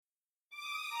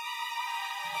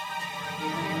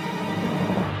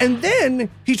And then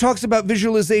he talks about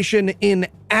visualization in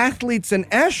athletes and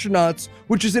astronauts,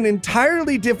 which is an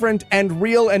entirely different and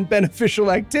real and beneficial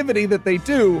activity that they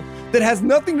do that has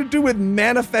nothing to do with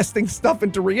manifesting stuff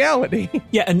into reality.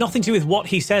 Yeah, and nothing to do with what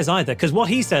he says either, because what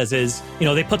he says is,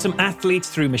 they put some athletes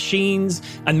through machines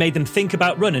and made them think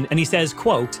about running, and he says,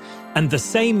 quote, and the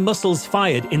same muscles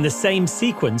fired in the same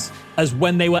sequence as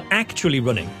when they were actually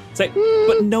running. It's like,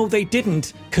 but no, they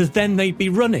didn't, because then they'd be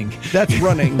running. That's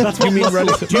running. That's what you mean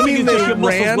running. Do you mean they your ran?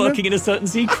 Muscles working in a certain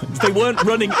sequence. They weren't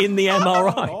running in the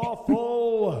MRI.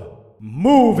 Awful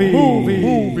movies.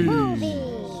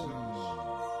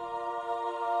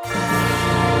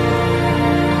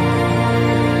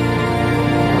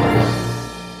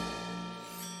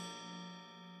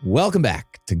 Welcome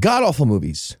back to God Awful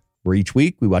Movies, where each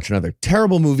week we watch another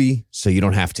terrible movie so you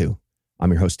don't have to.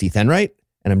 I'm your host, Heath Enright,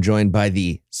 and I'm joined by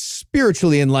the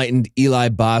spiritually enlightened Eli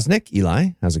Bosnick. Eli,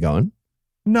 how's it going?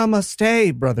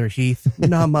 Namaste, Brother Heath.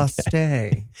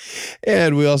 Namaste.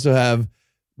 And we also have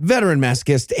veteran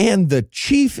masochist and the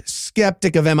chief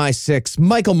skeptic of MI6,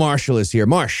 Michael Marshall is here.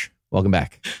 Marsh, welcome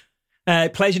back.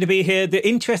 Pleasure to be here. The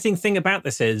interesting thing about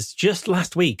this is, just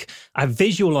last week, I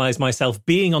visualized myself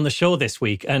being on the show this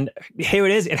week, and here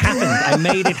it is. It happened. I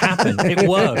made it happen. It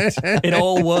worked. It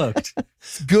all worked.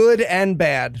 Good and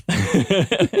bad.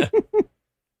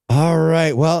 All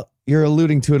right. Well, you're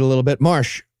alluding to it a little bit.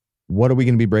 Marsh, what are we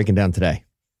going to be breaking down today?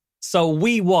 So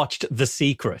we watched The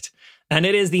Secret, and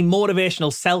it is the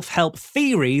motivational self-help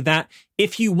theory that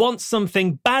if you want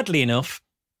something badly enough,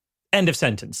 end of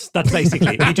sentence. That's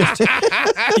basically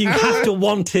you have to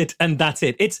want it, and that's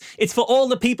it. It's for all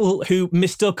the people who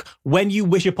mistook when you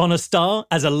wish upon a star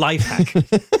as a life hack.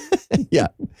 Yeah.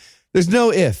 There's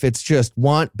no if. It's just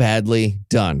want badly,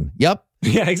 done. Yep.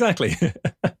 Yeah, exactly.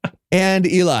 And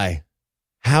Eli,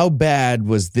 how bad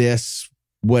was this,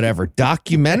 whatever,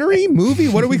 documentary, movie?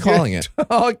 What are we calling it?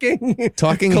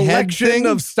 Talking collection head thing?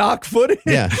 of stock footage?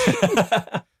 Yeah.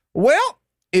 Well,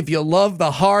 if you love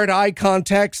the hard eye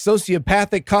contact,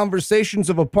 sociopathic conversations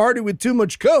of a party with too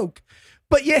much coke,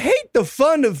 but you hate the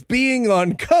fun of being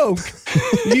on coke,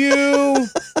 you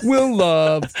will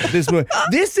love this movie.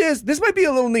 This might be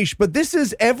a little niche, but this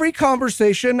is every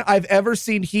conversation I've ever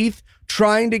seen Heath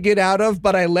trying to get out of,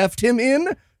 but I left him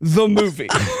in the movie.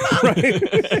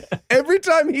 Right? Every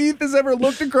time Heath has ever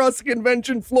looked across the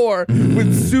convention floor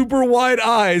with super wide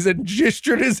eyes and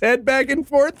gestured his head back and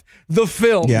forth, the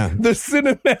film, the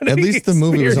cinematic At least the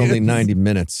movie was only experience. 90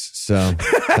 minutes, so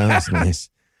that was nice.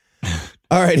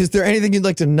 All right, is there anything you'd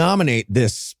like to nominate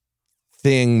this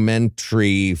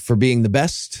thing-mentary for being the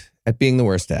best at being the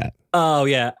worst at? Oh,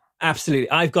 yeah, absolutely.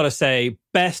 I've got to say,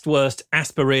 best, worst,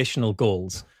 aspirational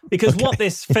goals. Because what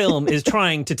this film is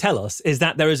trying to tell us is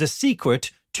that there is a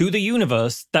secret to the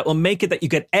universe that will make it that you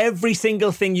get every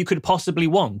single thing you could possibly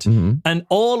want. Mm-hmm. And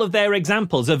all of their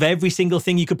examples of every single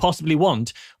thing you could possibly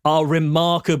want are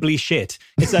remarkably shit.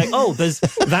 It's like, oh, there's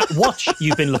that watch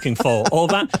you've been looking for, or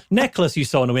that necklace you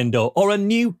saw in a window, or a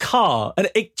new car. And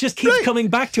it just keeps coming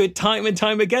back to it time and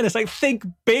time again. It's like, think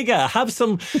bigger. Have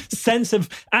some sense of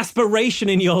aspiration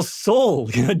in your soul.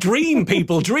 Dream,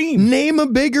 people, dream. Name a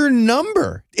bigger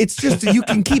number. It's just, you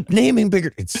can keep naming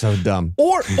bigger. It's so dumb.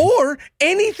 Or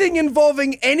anything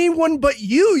involving anyone but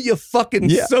you fucking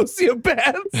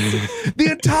sociopaths.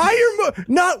 The entire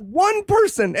not one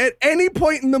person at any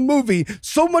point in the movie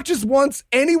so much as wants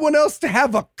anyone else to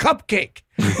have a cupcake.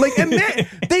 Like, and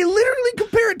they literally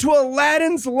compare it to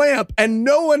Aladdin's lamp, and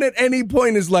no one at any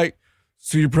point is like,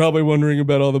 so you're probably wondering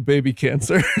about all the baby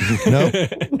cancer. No.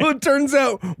 Well, it turns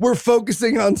out we're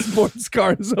focusing on sports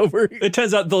cars over here. It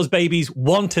turns out those babies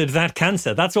wanted that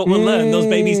cancer. That's what we'll learn. Those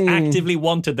babies actively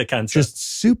wanted the cancer. Just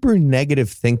super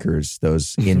negative thinkers,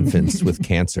 those infants with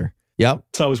cancer. Yep.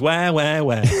 So it was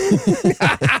where.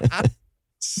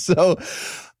 So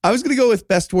I was going to go with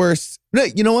best worst. No,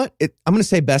 you know what? I'm going to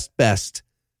say best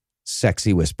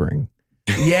sexy whispering.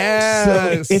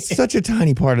 Yes. So it's such a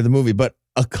tiny part of the movie, but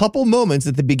a couple moments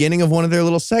at the beginning of one of their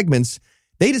little segments,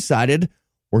 they decided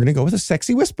we're going to go with a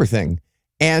sexy whisper thing.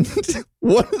 And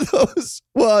one of those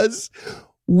was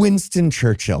Winston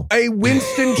Churchill. A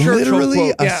Winston Churchill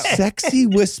Literally quote. a sexy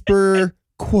whisper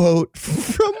quote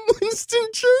from Winston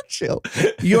Churchill.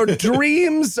 Your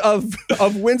dreams of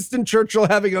Winston Churchill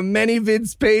having a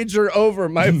many-vids page are over,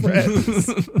 my friends.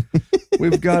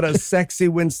 We've got a sexy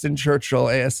Winston Churchill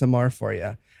ASMR for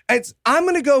you. I'm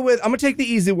going to take the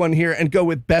easy one here and go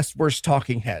with best worst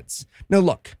talking heads. Now,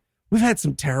 look, we've had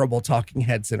some terrible talking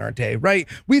heads in our day, right?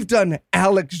 We've done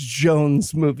Alex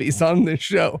Jones movies on this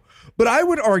show, but I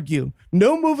would argue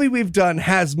no movie we've done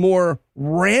has more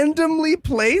randomly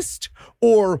placed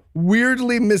or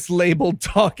weirdly mislabeled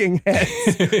talking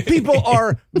heads. People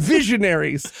are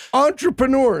visionaries,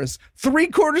 entrepreneurs.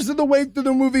 3/4 of the way through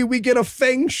the movie, we get a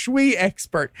feng shui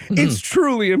expert. It's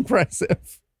truly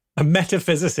impressive. A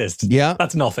metaphysicist. Yeah.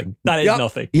 That's nothing. That is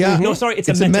nothing. Yeah. No, sorry, it's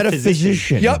a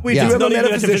metaphysician. Yep, we do have a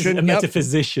metaphysician. A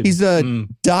metaphysician. He's a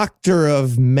doctor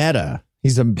of meta.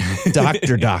 He's a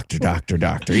doctor.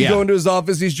 You go into his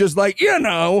office, he's just like,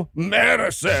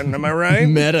 medicine. Am I right?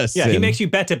 Medicine. Yeah, he makes you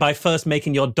better by first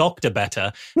making your doctor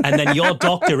better, and then your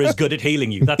doctor is good at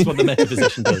healing you. That's what the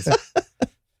metaphysician does.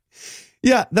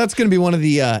 Yeah, that's going to be one of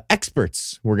the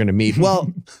experts we're going to meet.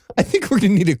 Well, I think we're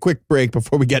going to need a quick break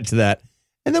before we get to that.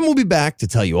 And then we'll be back to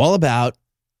tell you all about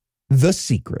The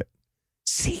Secret.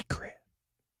 Secret.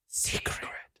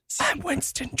 I'm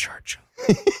Winston Churchill.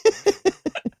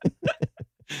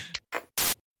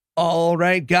 All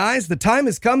right, guys, the time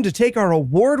has come to take our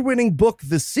award-winning book,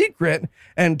 The Secret,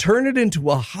 and turn it into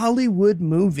a Hollywood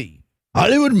movie.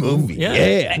 Hollywood movie. Yeah.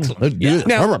 Excellent. Let's do this.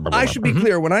 Now, I should be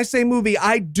clear. When I say movie,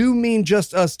 I do mean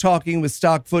just us talking with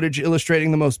stock footage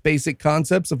illustrating the most basic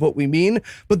concepts of what we mean,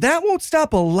 but that won't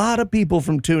stop a lot of people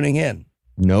from tuning in.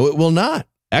 No, it will not.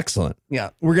 Excellent.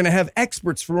 Yeah, we're going to have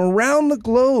experts from around the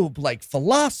globe, like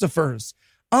philosophers,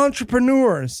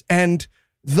 entrepreneurs, and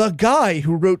the guy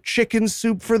who wrote Chicken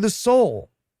Soup for the Soul.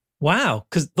 Wow,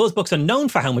 because those books are known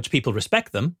for how much people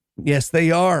respect them. Yes, they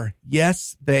are.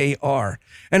 Yes, they are.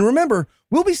 And remember,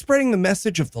 we'll be spreading the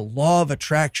message of the law of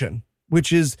attraction,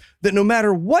 which is that no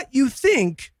matter what you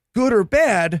think, good or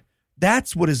bad,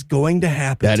 that's what is going to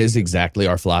happen. That is exactly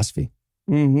our philosophy.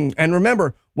 Mm-hmm. And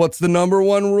remember, what's the number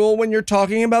one rule when you're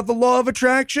talking about the law of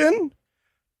attraction?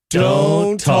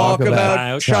 Don't talk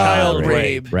about child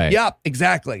rape. Right. Yep,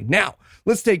 exactly. Now,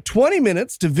 let's take 20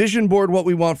 minutes to vision board what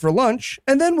we want for lunch,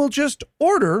 and then we'll just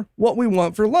order what we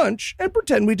want for lunch and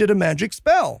pretend we did a magic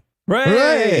spell.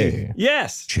 Hooray!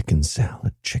 Yes. Chicken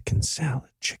salad, chicken salad,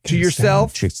 chicken To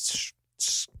yourself?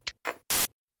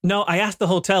 No, I asked the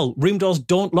hotel. Room doors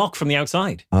don't lock from the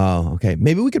outside. Oh, okay.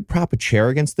 Maybe we could prop a chair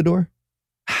against the door.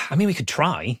 I mean, we could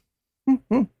try.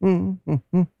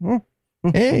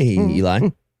 Hey, Eli.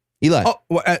 Eli. Oh,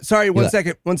 sorry, one Eli.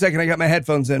 second. One second. I got my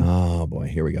headphones in. Oh, boy.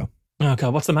 Here we go. Oh,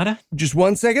 God, what's the matter? Just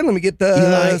 1 second. Let me get the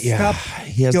Eli, stop.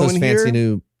 he has those going fancy here.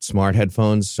 new smart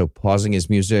headphones, so pausing his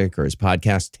music or his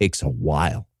podcast takes a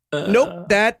while. Nope,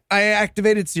 that I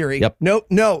activated Siri. Yep. Nope,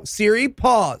 no. Siri,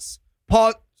 pause.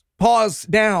 Pause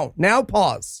now. Now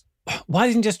pause. Why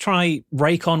didn't you just try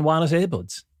Raycon wireless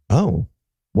earbuds? Oh,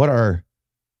 what are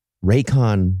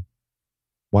Raycon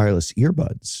wireless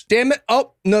earbuds? Damn it.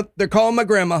 Oh, no, they're calling my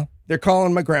grandma. They're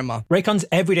calling my grandma. Raycon's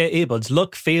everyday earbuds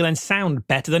look, feel, and sound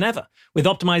better than ever. With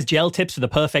optimized gel tips for the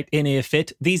perfect in-ear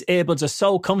fit, these earbuds are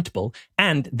so comfortable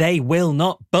and they will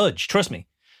not budge. Trust me.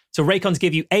 So Raycons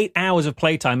give you 8 hours of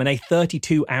playtime and a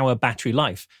 32-hour battery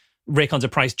life. Raycons are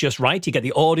priced just right. You get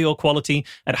the audio quality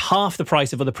at half the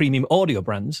price of other premium audio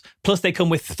brands. Plus, they come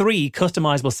with 3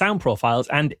 customizable sound profiles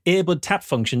and earbud tap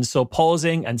functions, so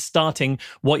pausing and starting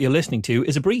what you're listening to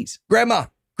is a breeze. Grandma,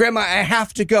 I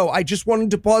have to go. I just wanted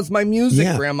to pause my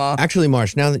music, Grandma. Actually,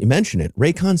 Marsh, now that you mention it,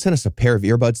 Raycon sent us a pair of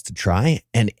earbuds to try,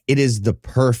 and it is the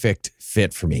perfect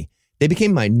fit for me. They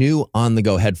became my new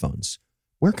on-the-go headphones.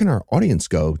 Where can our audience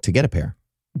go to get a pair?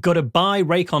 Go to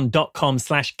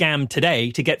buyraycon.com/gam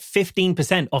today to get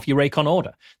 15% off your Raycon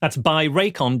order. That's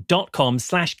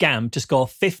buyraycon.com/gam to score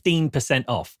 15%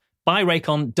 off.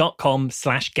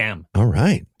 Buyraycon.com/gam. All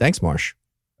right. Thanks, Marsh.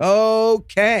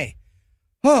 Okay.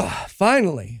 Oh,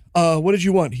 finally. What did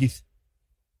you want, Heath?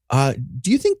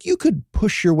 Do you think you could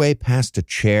push your way past a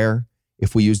chair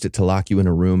if we used it to lock you in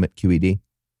a room at QED?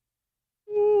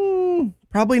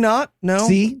 Probably not. No.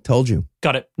 See? Told you.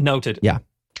 Got it. Noted. Yeah.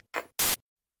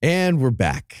 And we're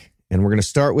back. And we're going to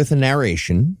start with a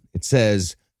narration. It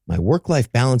says, my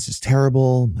work-life balance is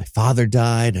terrible. My father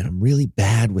died, and I'm really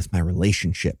bad with my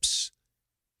relationships.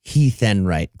 Heath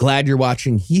Enright. Glad you're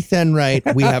watching Heath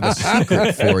Enright. We have a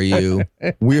secret for you.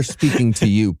 We're speaking to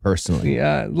you personally.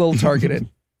 Yeah, a little targeted.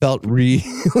 Felt really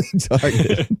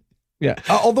targeted. Yeah.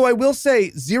 Although I will say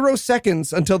 0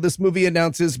 seconds until this movie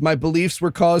announces my beliefs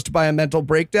were caused by a mental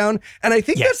breakdown. And I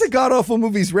think Yes. that's a god-awful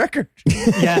movie's record.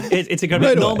 Yeah, it's a good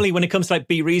Right away. Normally, when it comes to like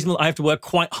Be Reasonable, I have to work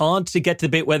quite hard to get to the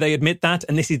bit where they admit that.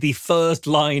 And this is the first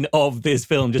line of this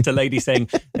film. Just a lady saying,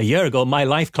 a year ago, my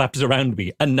life collapsed around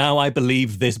me. And now I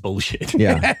believe this bullshit.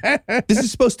 Yeah. This is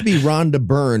supposed to be Rhonda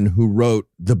Byrne who wrote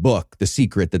the book, The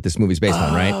Secret, that this movie's based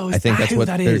on, right? Oh, I think is that's that what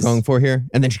who that they're is? going for here.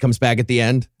 And then she comes back at the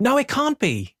end. No, it can't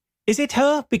be. Is it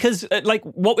her? Because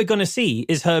what we're going to see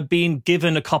is her being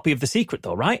given a copy of The Secret,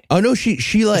 though, right? Oh no, she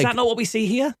like, is that not what we see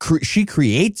here? She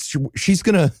creates. She's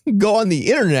gonna go on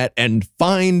the internet and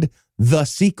find The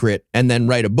Secret, and then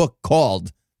write a book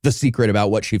called The Secret about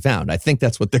what she found. I think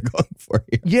that's what they're going for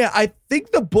here. Yeah, I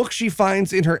think the book she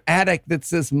finds in her attic that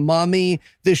says, "Mommy,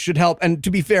 this should help." And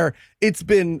to be fair, it's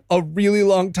been a really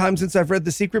long time since I've read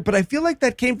The Secret, but I feel like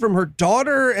that came from her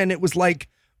daughter, and it was like,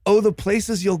 "Oh, the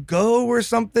places you'll go," or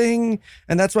something.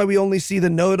 And that's why we only see the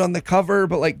note on the cover,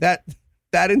 but like that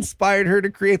inspired her to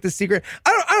create The Secret.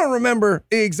 I don't remember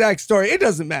the exact story. It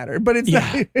doesn't matter, but it's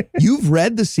not. You've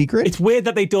read The Secret? It's weird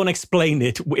that they don't explain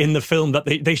it in the film, that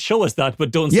they show us that,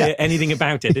 but don't say anything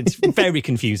about it. It's very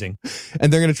confusing.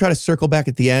 And they're going to try to circle back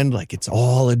at the end like it's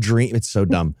all a dream. It's so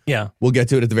dumb. Yeah. We'll get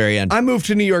to it at the very end. I moved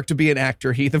to New York to be an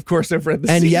actor, Heath. Of course I've read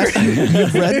The And Secret. yes,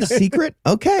 you've read The Secret?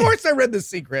 Okay. Of course I read The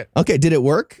Secret. Okay, did it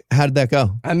work? How did that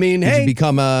go? I mean, Did you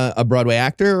become a Broadway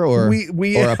actor or a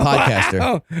podcaster?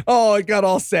 Wow. Oh, it got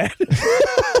all sad.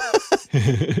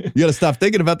 You got to stop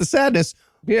thinking about the sadness.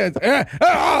 Yeah.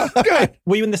 Good.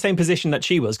 Were you in the same position that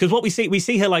she was? Because what we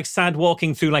see her like sad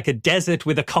walking through like a desert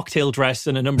with a cocktail dress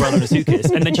and an umbrella and a suitcase.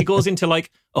 And then she goes into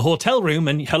like a hotel room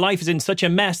and her life is in such a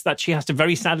mess that she has to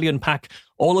very sadly unpack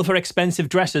all of her expensive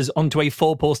dresses onto a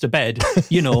 4-poster bed,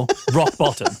 rock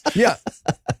bottom. Yeah.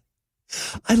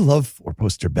 I love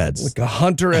 4-poster beds. Like a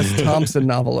Hunter S. Thompson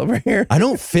novel over here. I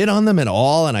don't fit on them at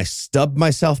all, and I stub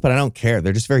myself, but I don't care.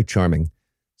 They're just very charming.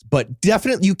 But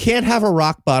definitely, you can't have a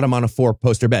rock bottom on a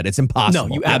 4-poster bed. It's impossible.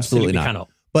 No, you absolutely cannot.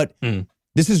 But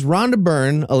this is Rhonda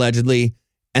Byrne, allegedly,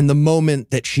 and the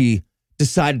moment that she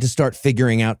decided to start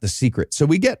figuring out The Secret. So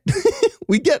we get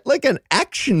like an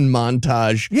action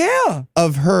montage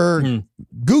of her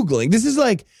Googling. This is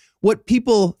like what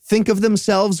people think of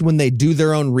themselves when they do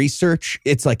their own research.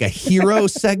 It's like a hero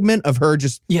segment of her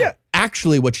just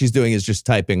actually what she's doing is just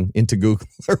typing into Google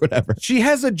or whatever. She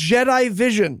has a Jedi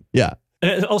vision. Yeah.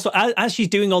 Also, as she's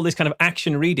doing all this kind of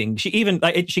action reading, she even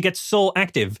she gets so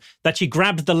active that she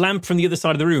grabs the lamp from the other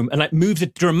side of the room and like moves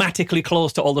it dramatically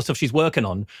close to all the stuff she's working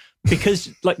on,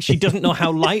 because like she doesn't know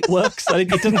how light works.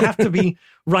 Like, it doesn't have to be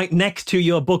right next to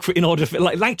your book in order to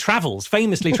light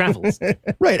famously travels.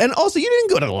 Right, and also you didn't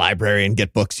go to the library and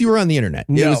get books. You were on the internet.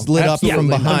 It was lit up from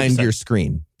behind 100%. Your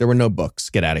screen. There were no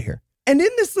books. Get out of here. And in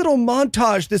this little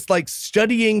montage, this like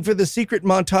studying for The Secret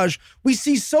montage, we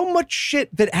see so much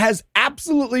shit that has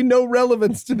absolutely no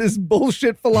relevance to this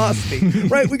bullshit philosophy,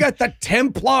 right? We got the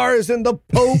Templars and the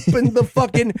Pope and the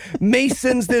fucking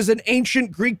Masons. There's an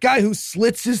ancient Greek guy who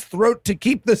slits his throat to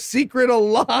keep the secret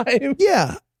alive.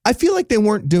 Yeah. I feel like they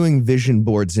weren't doing vision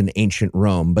boards in ancient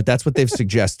Rome, but that's what they've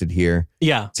suggested here.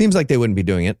 Yeah. Seems like they wouldn't be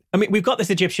doing it. I mean, we've got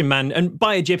this Egyptian man, and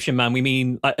by Egyptian man, we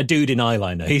mean like a dude in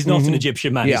eyeliner. He's not an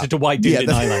Egyptian man. He's just a white dude in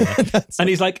eyeliner. And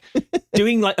he's like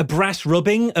doing like a brass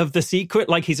rubbing of The Secret,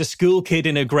 like he's a school kid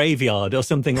in a graveyard or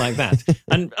something like that.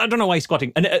 And I don't know why he's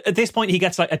squatting. And at this point, he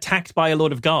gets like attacked by a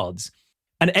load of guards.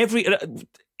 And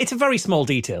it's a very small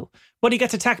detail, but he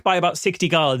gets attacked by about 60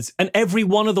 guards, and every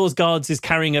one of those guards is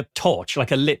carrying a torch, like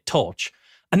a lit torch.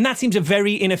 And that seems a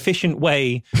very inefficient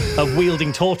way of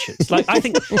wielding torches. Like, I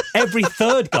think every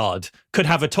third guard could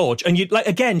have a torch. And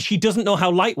again, she doesn't know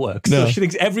how light works. No. So she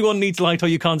thinks everyone needs light or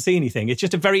you can't see anything. It's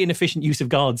just a very inefficient use of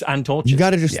guards and torches. You got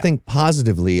to just think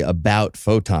positively about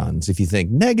photons. If you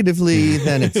think negatively,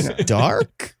 then it's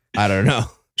dark. I don't know.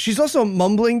 She's also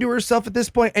mumbling to herself at this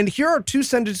point, and here are 2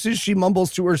 sentences she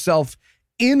mumbles to herself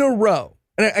in a row.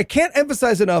 And I can't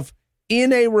emphasize enough,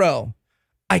 in a row.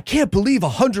 I can't believe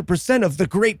 100% of the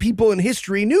great people in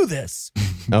history knew this.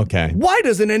 Okay. Why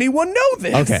doesn't anyone know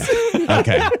this?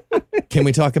 Okay. Can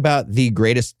we talk about the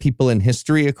greatest people in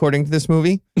history according to this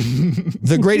movie?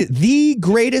 The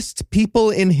greatest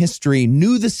people in history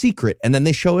knew The Secret, and then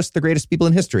they show us the greatest people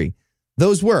in history.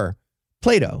 Those were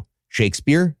Plato,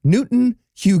 Shakespeare, Newton,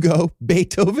 Hugo,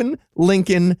 Beethoven,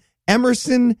 Lincoln,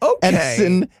 Emerson,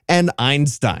 Edison, and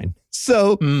Einstein.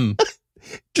 So,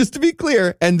 just to be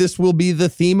clear, and this will be the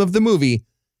theme of the movie,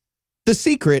 The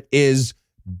Secret is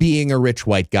being a rich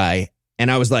white guy.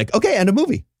 And I was like, okay, end of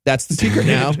movie. That's The Secret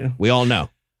now. We all know.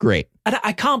 Great. And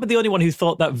I can't be the only one who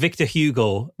thought that Victor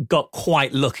Hugo got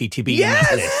quite lucky to be in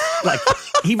that list. Like,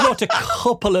 he wrote a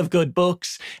couple of good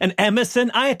books. And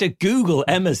Emerson, I had to Google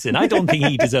Emerson. I don't think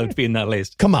he deserved to be in that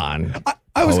list. Come on.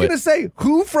 I was going to say,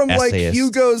 who from like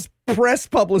Hugo's press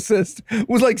publicist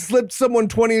was like slipped someone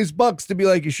 $20 to be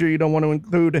like, you sure you don't want to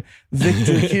include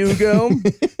Victor Hugo,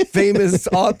 famous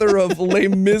author of Les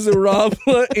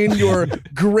Miserables, in your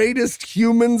greatest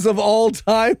humans of all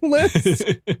time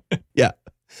list? Yeah.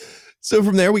 So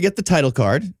from there, we get the title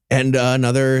card and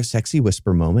another sexy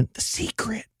whisper moment, The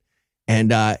Secret.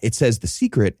 And it says the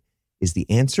secret is the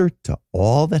answer to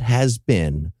all that has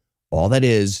been, all that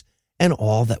is, and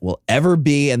all that will ever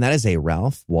be. And that is a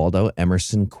Ralph Waldo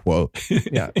Emerson quote.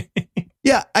 Yeah.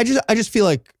 Yeah, I just feel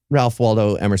like Ralph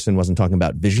Waldo Emerson wasn't talking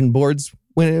about vision boards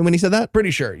when he said that.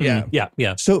 Pretty sure. Yeah.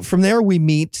 Yeah. So from there, we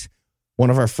meet one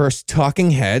of our first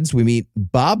talking heads. We meet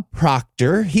Bob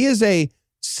Proctor. He is a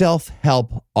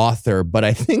self-help author, but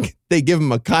I think they give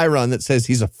him a chyron that says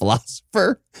he's a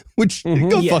philosopher, which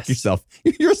go fuck yourself.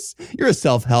 You're a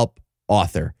self-help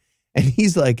author. And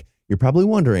he's like, you're probably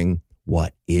wondering,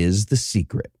 what is the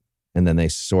secret? And then they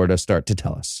sort of start to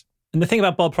tell us. And the thing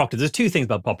about Bob Proctor, there's two things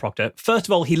about Bob Proctor. First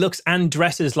of all, he looks and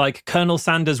dresses like Colonel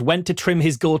Sanders went to trim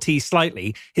his goatee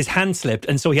slightly. His hand slipped,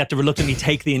 and so he had to reluctantly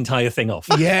take the entire thing off.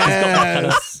 Yes. He's got that kind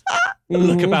of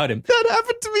look about him. That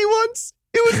happened to me once.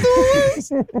 It was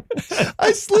the worst.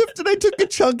 I slipped and I took a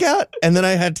chunk out, and then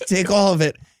I had to take all of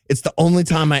it. It's the only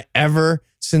time I ever,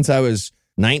 since I was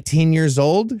 19 years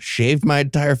old, shaved my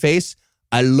entire face.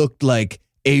 I looked like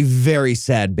a very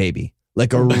sad baby.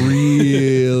 Like a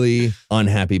really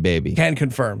unhappy baby. Can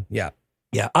confirm. Yeah.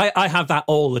 Yeah, I have that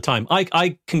all the time.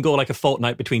 I can go like a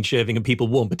fortnight between shaving and people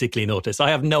won't particularly notice. I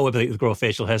have no ability to grow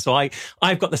facial hair, so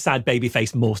I've got the sad baby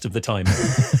face most of the time.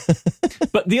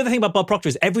 But the other thing about Bob Proctor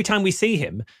is every time we see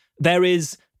him, there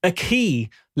is a key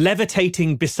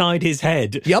levitating beside his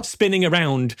head, spinning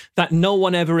around that no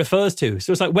one ever refers to.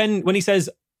 So it's like when he says,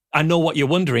 I know what you're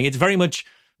wondering, it's very much,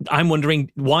 I'm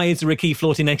wondering, why is there a key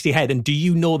floating next to your head? And do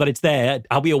you know that it's there?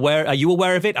 Are you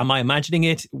aware of it? Am I imagining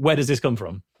it? Where does this come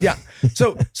from? Yeah.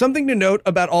 So something to note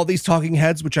about all these talking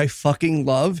heads, which I fucking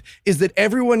love, is that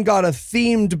everyone got a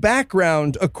themed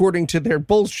background according to their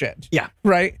bullshit. Yeah.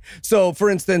 Right? So, for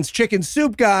instance, Chicken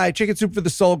Soup for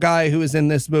the Soul guy who is in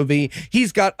this movie,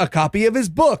 he's got a copy of his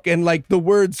book and like the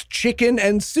words chicken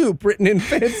and soup written in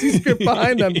fancy script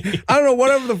behind him. I don't know,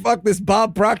 whatever the fuck this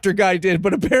Bob Proctor guy did,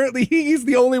 but apparently he's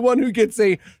the only one who gets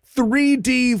a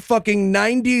 3D fucking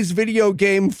 90s video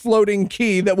game floating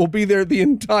key that will be there the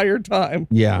entire time.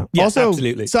 Yeah. Yes, also,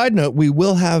 absolutely. Side note, we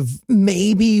will have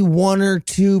maybe one or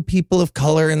two people of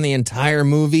color in the entire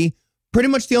movie. Pretty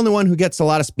much the only one who gets a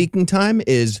lot of speaking time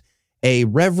is a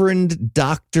Reverend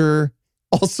Doctor,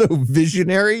 also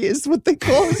visionary is what they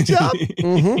call his job.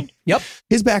 Yep.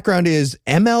 His background is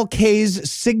MLK's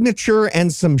signature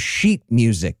and some sheet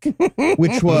music,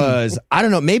 which was, I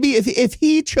don't know, maybe if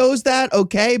he chose that,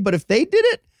 okay, but if they did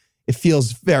it, it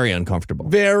feels very uncomfortable.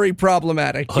 Very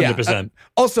problematic. 100%. Yeah.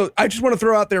 Also, I just want to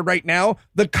throw out there right now,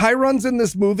 the chyrons in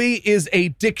this movie is a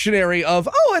dictionary of,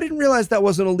 I didn't realize that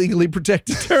wasn't a legally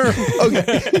protected term.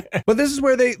 Okay. But this is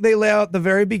where they lay out the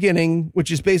very beginning,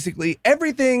 which is basically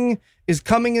everything is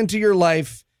coming into your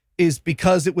life is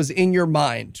because it was in your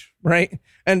mind, right?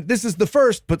 And this is the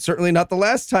first, but certainly not the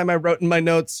last time I wrote in my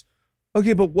notes,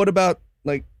 okay, but what about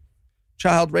like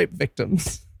child rape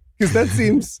victims? Because that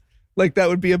seems like that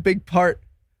would be a big part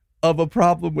of a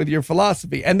problem with your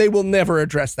philosophy. And they will never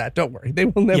address that. Don't worry. They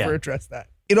will never address that.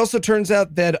 It also turns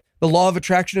out that the law of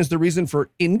attraction is the reason for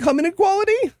income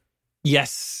inequality.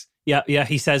 Yes. Yeah.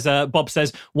 He says, Bob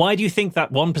says, why do you think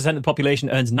that 1% of the population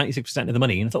earns 96% of the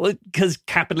money? And I thought, well, because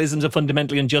capitalism's a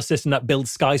fundamental injustice and that builds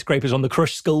skyscrapers on the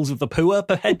crushed skulls of the poor,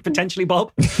 potentially,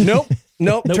 Bob? Nope.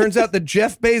 Turns out that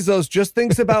Jeff Bezos just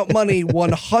thinks about money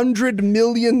 100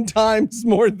 million times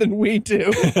more than we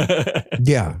do.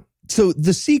 Yeah. So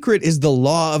the secret is the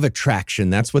law of attraction.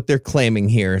 That's what they're claiming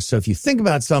here. So if you think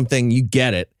about something, you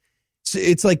get it. So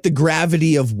it's like the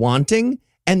gravity of wanting.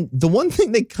 And the one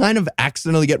thing they kind of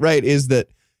accidentally get right is that,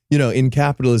 in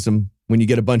capitalism, when you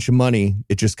get a bunch of money,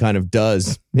 it just kind of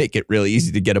does make it really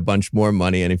easy to get a bunch more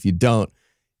money. And if you don't,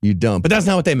 you don't. But that's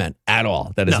not what they meant at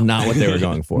all. That is not what they were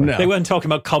going for. No. They weren't talking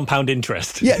about compound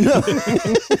interest. Yeah, no.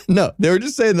 No, they were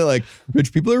just saying that like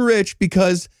rich people are rich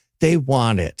because they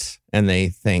want it and they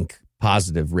think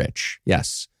positive rich.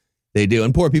 Yes, they do.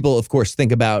 And poor people, of course,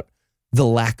 think about the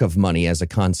lack of money as a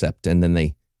concept and then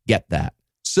they get that.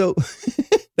 So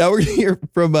now we're going to hear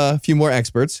from a few more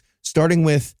experts, starting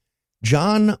with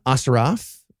John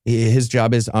Osseroff. His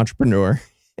job is entrepreneur.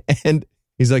 And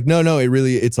he's like, no,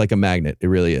 it's like a magnet. It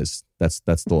really is. That's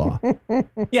the law.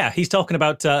 Yeah, he's talking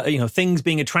about, things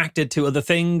being attracted to other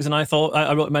things. And I thought,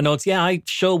 I wrote in my notes, I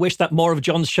sure wish that more of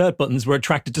John's shirt buttons were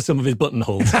attracted to some of his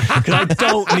buttonholes. Because I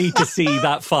don't need to see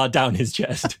that far down his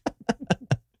chest.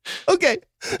 Okay.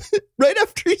 Right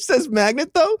after he says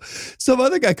magnet, though, some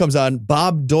other guy comes on,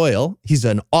 Bob Doyle. He's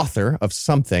an author of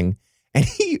something. And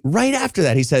right after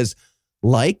that, he says,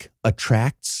 like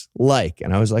attracts like.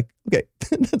 And I was like, okay,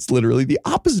 that's literally the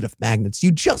opposite of magnets.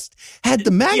 You just had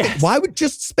the magnet. Yes. Why would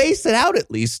just space it out at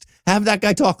least? have that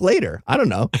guy talk later. I don't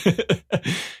know.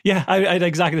 Yeah, I had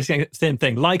exactly the same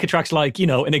thing. Like attracts like,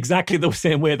 in exactly the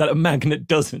same way that a magnet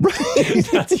doesn't. Right.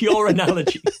 That's your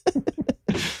analogy.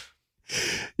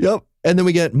 Yep. And then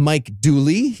we get Mike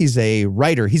Dooley. He's a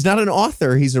writer. He's not an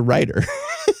author. He's a writer.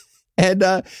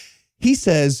 And he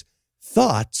says,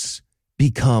 thoughts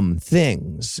become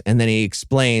things. And then he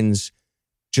explains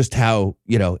just how,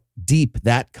 deep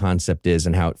that concept is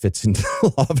and how it fits into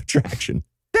the law of attraction.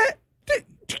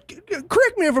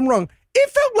 Correct me if I'm wrong. It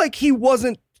felt like he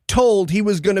wasn't told he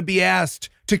was going to be asked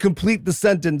to complete the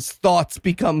sentence, thoughts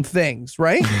become things,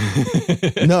 right?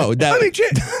 No,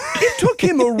 it took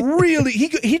him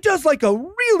he does like a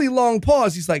really long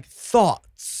pause. He's like,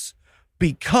 thoughts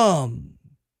become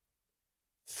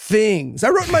things. I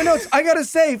wrote in my notes, I gotta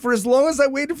say, for as long as I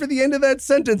waited for the end of that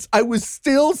sentence, I was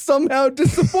still somehow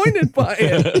disappointed by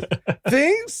it.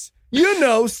 Things,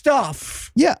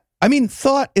 stuff. Yeah. I mean,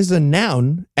 thought is a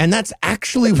noun, and that's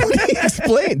actually what he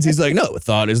explains. He's like, no,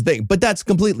 thought is a thing, but that's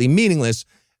completely meaningless.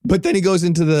 But then he goes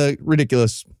into the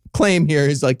ridiculous claim here.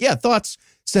 He's like, yeah, thoughts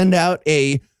send out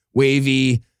a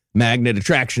wavy magnet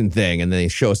attraction thing. And then they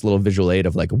show us a little visual aid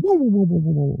of like, whoa, whoa, whoa,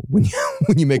 whoa, whoa,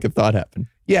 when you make a thought happen.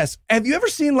 Yes. Have you ever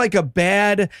seen like a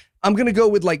bad, I'm going to go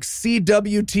with like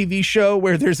CW TV show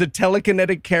where there's a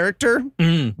telekinetic character?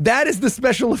 That is the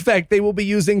special effect they will be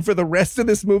using for the rest of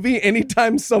this movie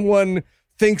anytime someone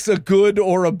thinks a good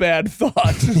or a bad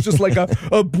thought. It's just like a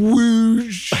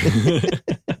whoosh.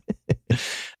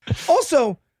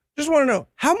 Also, just want to know,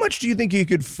 how much do you think you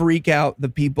could freak out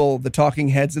the talking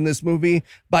heads in this movie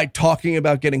by talking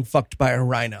about getting fucked by a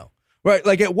rhino? Right,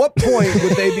 like at what point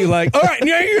would they be like, all right,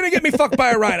 you're going to get me fucked by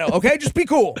a rhino, okay? Just be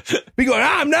cool. Be going,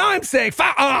 I'm saying,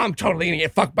 I'm totally going to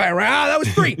get fucked by a rhino.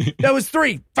 That was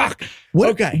three. Fuck.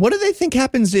 Okay. What do they think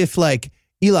happens if, like,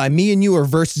 Eli, me and you are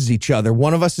versus each other?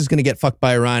 One of us is going to get fucked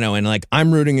by a rhino, and, like,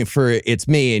 I'm rooting for it's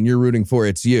me, and you're rooting for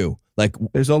it's you. Like,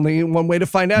 there's only one way to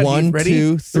find out. 1,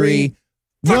 2, 3.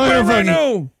 Fuck by a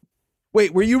rhino!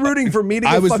 Wait, were you rooting for me to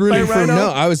get fucked by a rhino?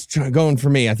 No, I was going for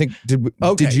me. I think,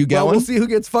 did you get one? We'll see who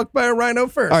gets fucked by a rhino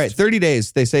first. All right, 30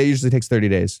 days. They say it usually takes 30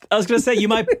 days. I was going to say, you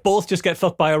might both just get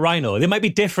fucked by a rhino. They might be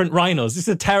different rhinos. This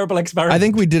is a terrible experiment. I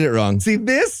think we did it wrong. See,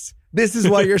 this is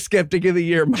why you're skeptic of the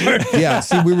year, Mark. Yeah,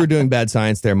 see, we were doing bad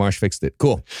science there. Marsh fixed it.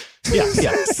 Cool.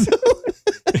 Yeah.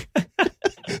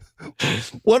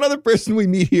 One other person we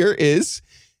meet here is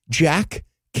Jack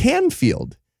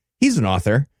Canfield. He's an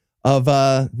author of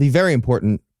the very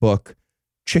important book,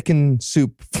 Chicken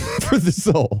Soup for the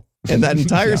Soul, and that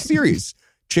entire series,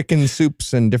 chicken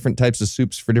soups and different types of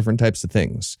soups for different types of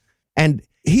things. And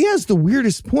he has the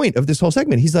weirdest point of this whole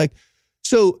segment. He's like,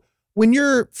 so when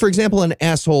you're, for example, an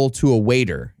asshole to a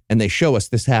waiter, and they show us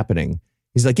this happening,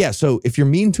 he's like, yeah, so if you're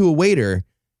mean to a waiter,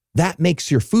 that makes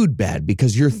your food bad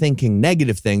because you're thinking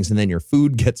negative things and then your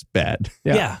food gets bad.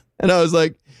 Yeah. And I was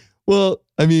like, well,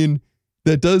 I mean,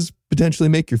 that does potentially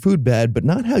make your food bad, but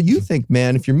not how you think,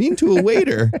 man. If you're mean to a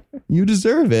waiter, you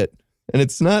deserve it. And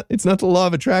it's not the law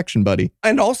of attraction, buddy.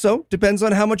 And also depends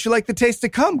on how much you like the taste to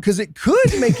come, because it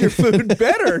could make your food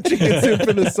better. Chicken Soup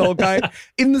for the Soul guy.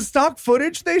 In the stock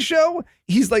footage they show,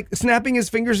 he's like snapping his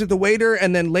fingers at the waiter,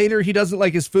 and then later he doesn't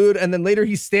like his food, and then later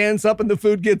he stands up and the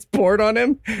food gets poured on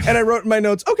him. And I wrote in my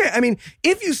notes, okay, I mean,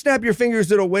 if you snap your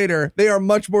fingers at a waiter, they are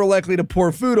much more likely to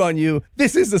pour food on you.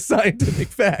 This is a scientific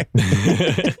fact.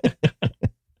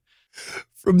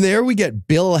 From there, we get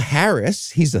Bill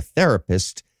Harris. He's a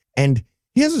therapist. And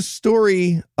he has a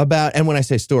story about, and when I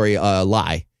say story,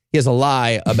 lie. He has a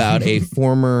lie about a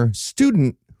former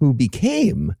student who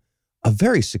became a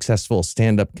very successful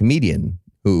stand-up comedian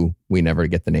who we never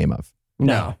get the name of.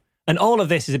 No. And all of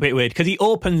this is a bit weird because he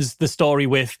opens the story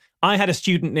with, I had a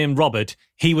student named Robert.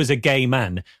 He was a gay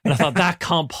man. And I thought that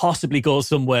can't possibly go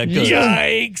somewhere good.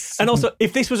 Yikes. And also,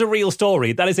 if this was a real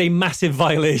story, that is a massive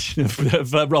violation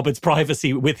of Robert's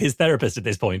privacy with his therapist at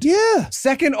this point. Yeah.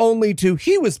 Second only to,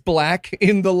 he was black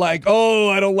in the like, oh,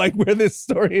 I don't like where this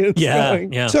story is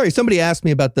going. Yeah. Sorry, somebody asked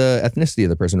me about the ethnicity of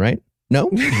the person, right? No?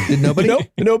 Did nobody? Nope,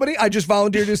 nobody. I just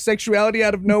volunteered his sexuality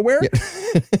out of nowhere.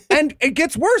 Yeah. And it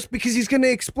gets worse because he's going to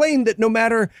explain that no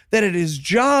matter that at his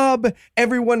job,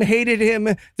 everyone hated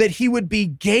him, that he would be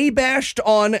gay bashed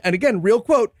on, and again, real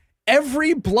quote,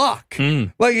 every block.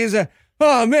 Like he's a,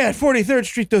 oh man, 43rd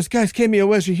Street, those guys came me a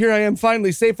Wesley. Here I am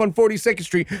finally safe on 42nd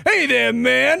Street. Hey there,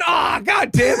 man. Ah,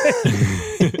 God damn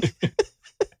it.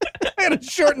 I had to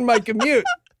shorten my commute.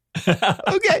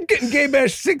 Okay, getting gay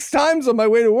bashed 6 times on my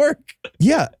way to work.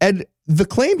 Yeah, and the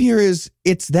claim here is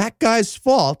it's that guy's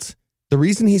fault. The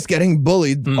reason he's getting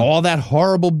bullied, all that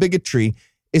horrible bigotry,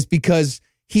 is because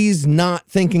he's not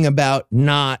thinking about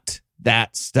not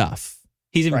that stuff.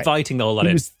 He's inviting all that He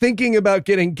in. was thinking about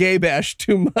getting gay bashed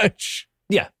too much.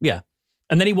 Yeah.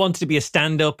 And then he wanted to be a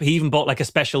stand-up. He even bought like a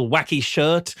special wacky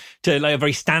shirt, to like a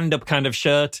very stand-up kind of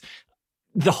shirt.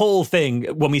 The whole thing,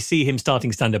 when we see him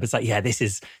starting stand-up, it's like, yeah, this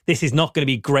is not going to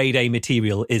be grade A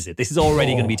material, is it? This is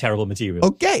already going to be terrible material.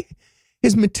 Okay.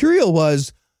 His material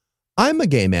was, I'm a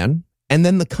gay man. And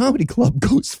then the comedy club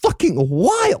goes fucking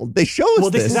wild. They show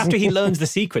us this is after he learns the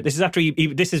secret. This is after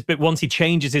once he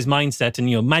changes his mindset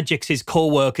and, magics his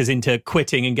co-workers into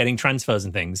quitting and getting transfers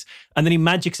and things. And then he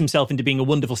magics himself into being a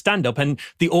wonderful stand-up. And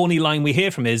the only line we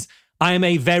hear from is, I am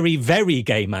a very, very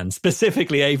gay man,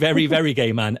 specifically a very, very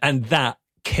gay man. And that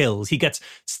kills. He gets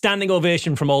standing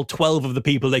ovation from all 12 of the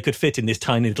people they could fit in this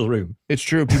tiny little room. It's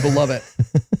true. People love it.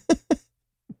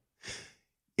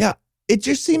 Yeah. It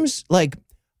just seems like,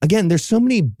 again, there's so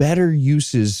many better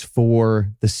uses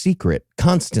for the secret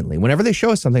constantly. Whenever they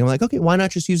show us something, I'm like, okay, why not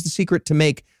just use the secret to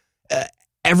make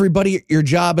everybody at your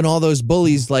job and all those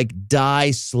bullies like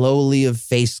die slowly of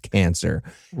face cancer?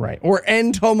 Right. Or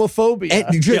end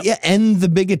homophobia. End the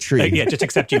bigotry. Just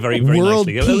accept you very, very World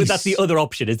nicely. peace. That's the other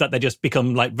option, is that they just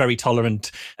become like very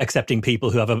tolerant, accepting people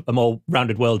who have a more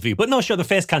rounded worldview. But no, sure, the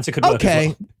face cancer could work as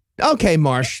well. Okay,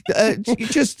 Marsh.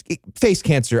 Just face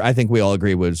cancer, I think we all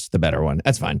agree was the better one.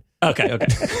 That's fine. Okay.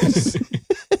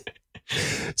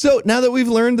 So now that we've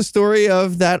learned the story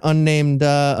of that unnamed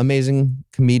amazing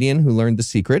comedian who learned the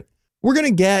secret, we're going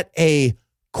to get a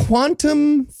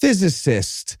quantum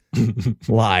physicist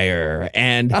liar.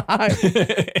 And Are you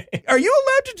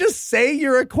allowed to just say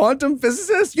you're a quantum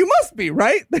physicist? You must be,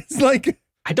 right? It's like,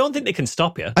 I don't think they can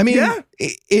stop you. I mean, Yeah.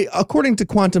 According to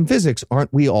quantum physics,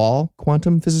 aren't we all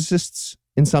quantum physicists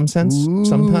in some sense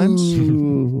sometimes?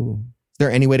 Ooh. Is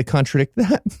there any way to contradict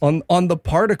that? On the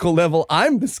particle level,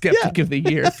 I'm the skeptic of the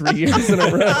year 3 years in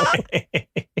a row.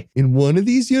 In one of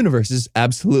these universes,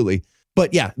 absolutely.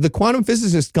 But yeah, the quantum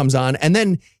physicist comes on and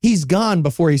then he's gone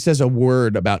before he says a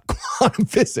word about quantum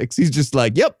physics. He's just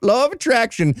like, yep, law of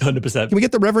attraction. 100%. Can we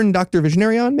get the Reverend Dr.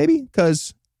 Visionary on maybe?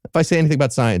 Because if I say anything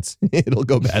about science, it'll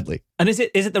go badly. And is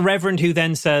it the Reverend who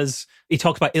then says, he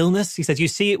talks about illness? He says, you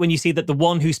see it when you see that the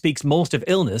one who speaks most of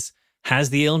illness has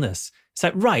the illness. It's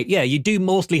like, right, yeah, you do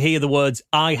mostly hear the words,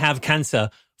 I have cancer,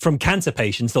 from cancer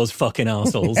patients, those fucking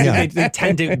assholes. Yeah. They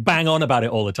tend to bang on about it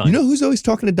all the time. You know who's always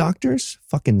talking to doctors?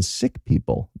 Fucking sick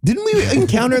people. Didn't we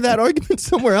encounter that argument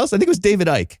somewhere else? I think it was David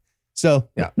Icke. So,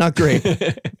 Yeah. not great.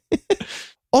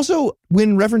 Also,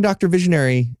 when Reverend Dr.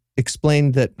 Visionary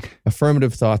explained that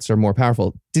affirmative thoughts are more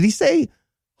powerful, did he say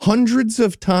hundreds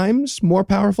of times more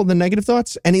powerful than negative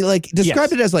thoughts? And he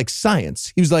described it as like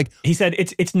science. He was like, He said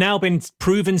it's now been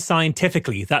proven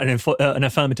scientifically that an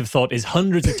affirmative thought is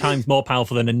hundreds of times more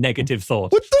powerful than a negative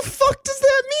thought. what the fuck does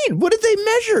that mean? What did they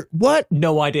measure? What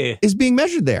No idea. is being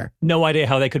measured there? No idea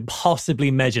how they could possibly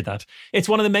measure that. It's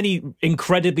one of the many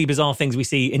incredibly bizarre things we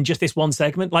see in just this one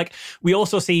segment. Like, we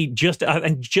also see just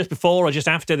before or just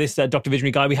after this Dr.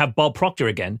 Visionary guy, we have Bob Proctor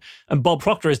again. And Bob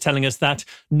Proctor is telling us that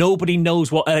nobody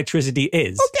knows what electricity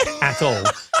is at all.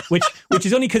 Which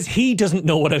is only because he doesn't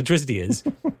know what electricity is.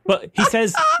 But he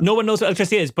says, no one knows what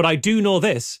electricity is, but I do know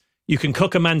this. You can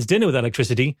cook a man's dinner with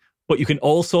electricity, but you can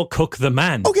also cook the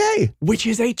man. Okay. Which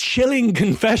is a chilling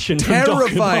confession from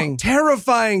Dr. Bob.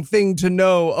 Terrifying thing to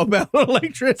know about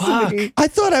electricity. Fuck. I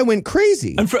thought I went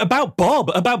crazy. And about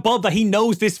Bob, that he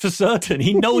knows this for certain.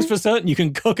 He knows for certain you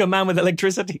can cook a man with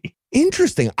electricity.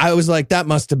 Interesting. I was like, that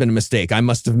must have been a mistake. I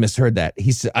must have misheard that.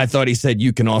 I thought he said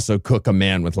you can also cook a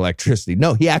man with electricity.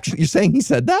 No, you're saying he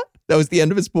said that? That was the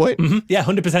end of his point? Mm-hmm. Yeah,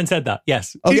 100% said that.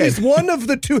 Yes. It is one of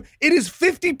the two. It is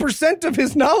 50% of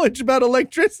his knowledge about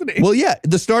electricity. Well, yeah,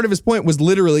 the start of his point was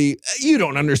literally, you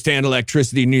don't understand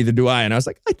electricity, neither do I. And I was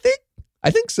like,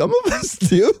 I think some of us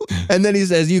do. And then he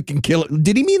says you can kill it.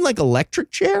 Did he mean like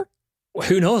electric chair?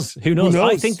 Who knows?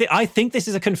 I think this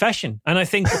is a confession. And I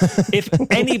think if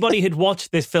anybody had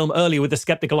watched this film earlier with a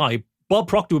skeptical eye, Bob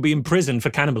Proctor would be in prison for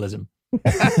cannibalism.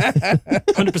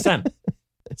 100%.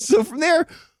 So from there,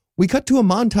 we cut to a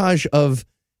montage of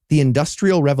the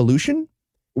Industrial Revolution.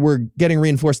 We're getting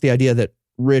reinforced the idea that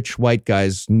rich white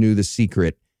guys knew the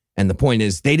secret. And the point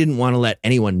is they didn't want to let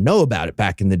anyone know about it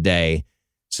back in the day.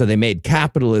 So they made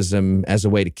capitalism as a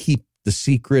way to keep the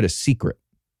secret a secret.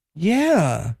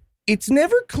 Yeah. It's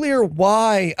never clear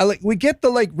why. We get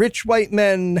the rich white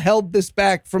men held this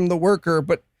back from the worker,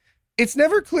 but it's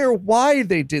never clear why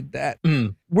they did that.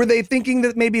 Mm. Were they thinking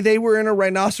that maybe they were in a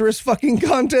rhinoceros fucking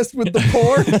contest with the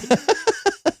poor?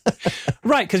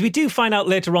 Right, because we do find out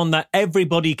later on that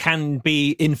everybody can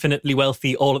be infinitely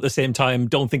wealthy all at the same time.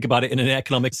 Don't think about it in an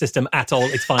economic system at all.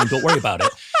 It's fine. Don't worry about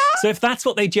it. So if that's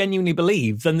what they genuinely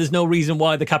believe, then there's no reason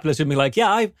why the capitalists would be like,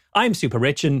 yeah, I'm super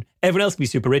rich and everyone else can be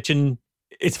super rich and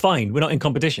it's fine. We're not in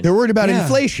competition. They're worried about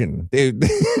inflation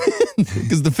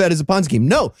because the Fed is a Ponzi scheme.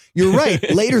 No, you're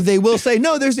right. Later they will say,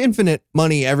 no, there's infinite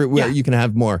money everywhere. You can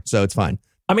have more, so it's fine.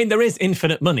 I mean, there is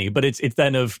infinite money, but it's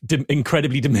then of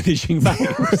incredibly diminishing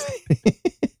values.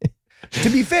 To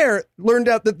be fair, learned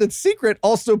out that The Secret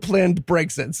also planned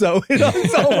Brexit, so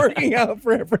it's all working out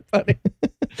for everybody.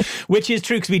 Which is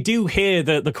true, because we do hear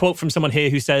the quote from someone here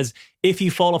who says, if you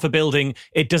fall off a building,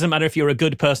 it doesn't matter if you're a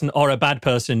good person or a bad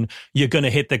person, you're going to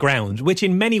hit the ground, which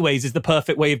in many ways is the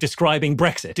perfect way of describing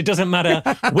Brexit. It doesn't matter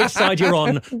which side you're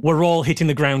on, we're all hitting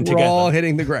the ground together. We're all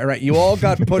hitting the ground, right? You all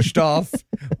got pushed off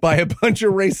by a bunch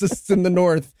of racists in the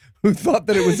North who thought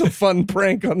that it was a fun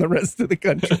prank on the rest of the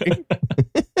country.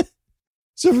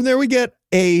 So from there we get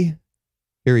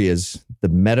here he is, the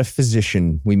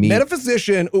metaphysician. We meet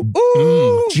metaphysician.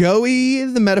 Ooh. Joey,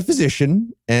 the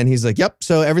metaphysician. And he's like, yep,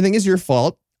 so everything is your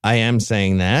fault. I am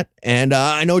saying that. And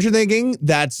I know what you're thinking.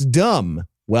 That's dumb.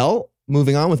 Well,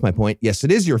 moving on with my point. Yes,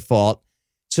 it is your fault.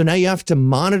 So now you have to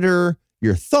monitor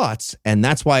your thoughts. And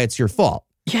that's why it's your fault.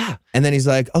 Yeah. And then he's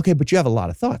like, okay, but you have a lot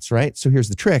of thoughts, right? So here's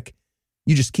the trick.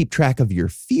 You just keep track of your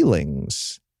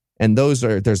feelings. And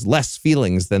there's less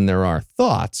feelings than there are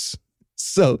thoughts.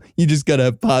 So you just got to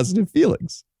have positive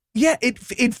feelings. Yeah, it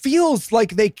feels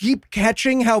like they keep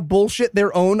catching how bullshit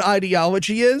their own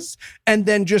ideology is and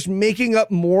then just making up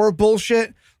more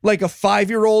bullshit, like a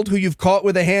 5-year-old who you've caught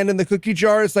with a hand in the cookie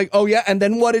jar. It's like, oh yeah, and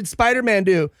then what did Spider-Man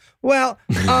do? Well,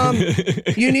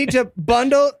 you need to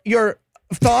bundle your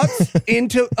thoughts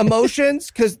into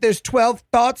emotions because there's 12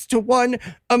 thoughts to one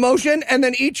emotion and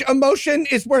then each emotion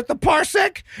is worth a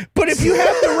parsec. But if you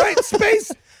have the right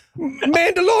space,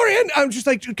 Mandalorian, I'm just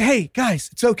like, hey guys,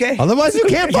 it's okay. Otherwise you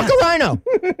can't fuck a rhino.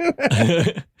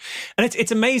 And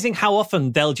it's amazing how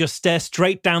often they'll just stare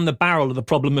straight down the barrel of the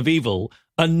problem of evil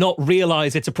and not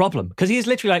realize it's a problem. Because he is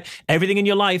literally like, everything in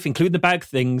your life, including the bad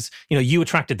things, you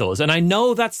attracted those. And I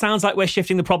know that sounds like we're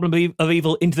shifting the problem of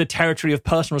evil into the territory of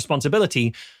personal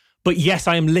responsibility, but yes,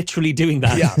 I am literally doing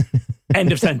that. Yeah.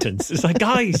 End of sentence. It's like,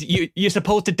 guys, you're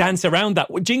supposed to dance around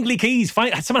that. Jingly keys.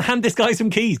 Someone hand this guy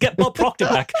some keys. Get Bob Proctor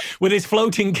back with his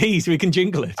floating keys so he can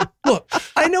jingle it. Look,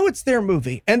 I know it's their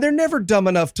movie, and they're never dumb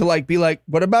enough to be like,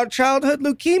 what about childhood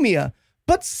leukemia?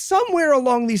 But somewhere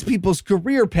along these people's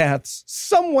career paths,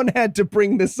 someone had to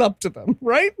bring this up to them,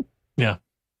 right? Yeah.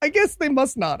 I guess they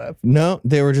must not have. No,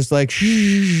 they were just like,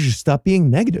 shh, stop being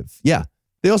negative. Yeah.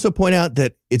 They also point out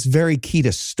that it's very key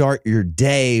to start your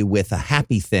day with a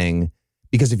happy thing,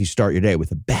 because if you start your day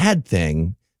with a bad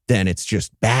thing, then it's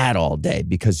just bad all day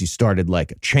because you started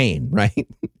like a chain, right?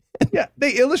 Yeah,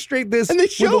 they illustrate this and they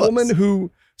show with a woman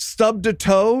who stubbed a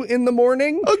toe in the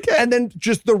morning. Okay. And then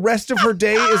just the rest of her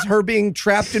day is her being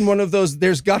trapped in one of those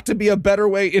there's got to be a better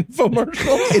way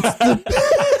infomercials. It's the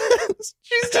best.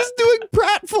 She's just doing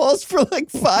pratfalls for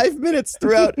like 5 minutes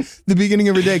throughout the beginning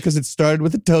of her day because it started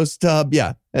with a toe stub.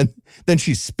 Yeah. And then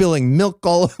she's spilling milk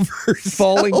all over herself.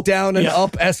 Falling down an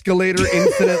up escalator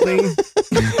infinitely.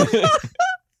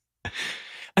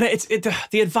 And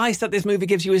the advice that this movie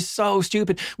gives you is so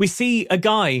stupid. We see a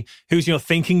guy who's,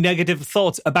 thinking negative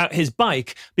thoughts about his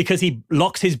bike because he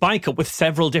locks his bike up with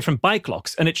several different bike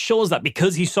locks. And it shows that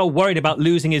because he's so worried about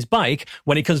losing his bike,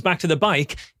 when he comes back to the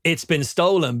bike, it's been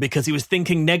stolen because he was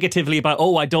thinking negatively about,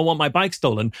 oh, I don't want my bike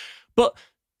stolen. But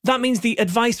that means the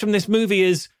advice from this movie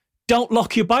is, don't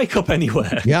lock your bike up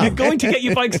anywhere. Yeah. You're going to get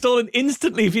your bike stolen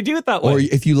instantly if you do it that way. Or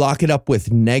if you lock it up with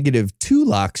 -2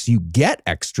 locks, you get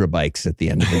extra bikes at the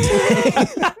end of the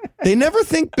day. They never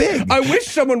think big. I wish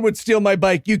someone would steal my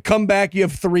bike. You come back, you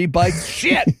have 3 bikes.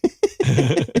 Shit.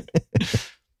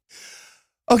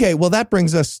 Okay, well, that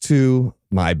brings us to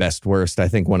my best worst. I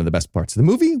think one of the best parts of the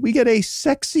movie. We get a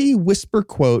sexy whisper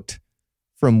quote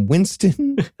from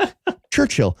Winston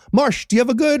Churchill. Marsh, do you have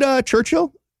a good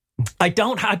Churchill? I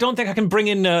don't think I can bring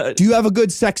in... Do you have a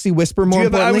good sexy whisper, more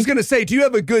importantly? I was going to say, do you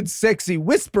have a good sexy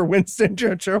whisper, Winston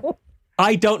Churchill?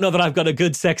 I don't know that I've got a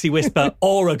good sexy whisper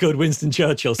or a good Winston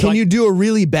Churchill. So Can you do a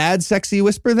really bad sexy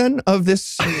whisper then of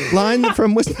this line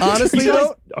from Winston? Honestly,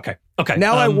 though, Okay.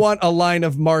 Now I want a line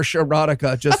of Marsh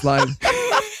erotica, just like,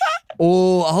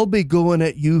 oh, I'll be going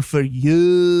at you for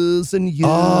years and years.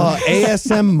 Oh,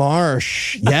 ASM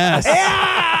Marsh. Yes.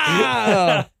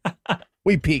 Yeah!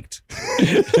 We peaked.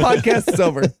 Podcast is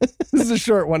over. This is a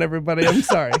short one, everybody. I'm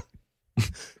sorry.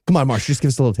 Come on, Marsh. Just give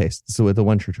us a little taste. So with the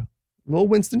one Churchill. Little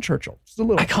Winston Churchill. Just a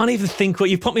little. I can't even think what...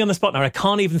 You've put me on the spot now. I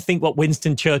can't even think what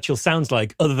Winston Churchill sounds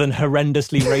like other than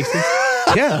horrendously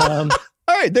racist. Yeah.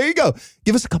 All right, there you go.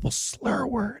 Give us a couple slur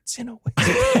words in a way.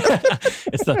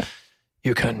 It's the...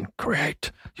 You can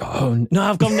create your own. No,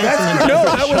 I've gone Nelson That's- Mandela. no,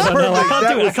 that was No, I perfect. can't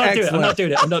That do it. I was can't do it. I'm not excellent.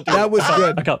 doing it. I'm not doing it. That was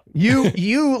good. I can't.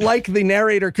 You like the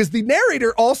narrator, because the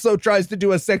narrator also tries to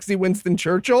do a sexy Winston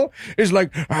Churchill. Is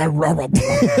like,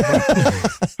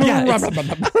 Yeah,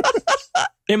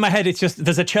 in my head, it's just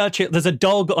there's a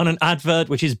dog on an advert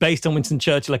which is based on Winston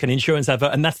Churchill, like an insurance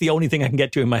advert, and that's the only thing I can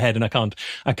get to in my head, and I can't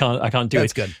do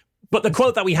That's it. good. But the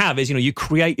quote that we have is, you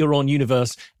create your own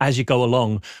universe as you go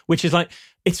along, which is like,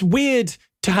 it's weird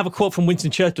to have a quote from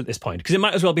Winston Churchill at this point, because it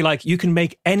might as well be like, you can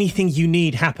make anything you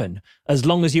need happen as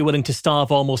long as you're willing to starve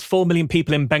almost 4 million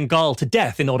people in Bengal to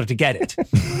death in order to get it.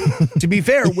 To be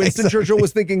fair, Winston Churchill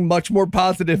was thinking much more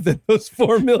positive than those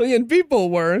 4 million people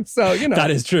were. So,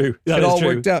 That is true. That It is all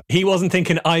true. worked out. He wasn't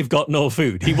thinking, I've got no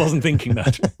food. He wasn't thinking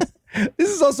that. This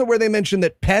is also where they mention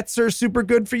that pets are super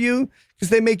good for you because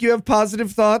they make you have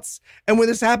positive thoughts. And when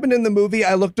this happened in the movie,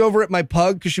 I looked over at my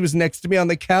pug because she was next to me on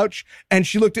the couch, and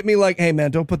she looked at me like, "Hey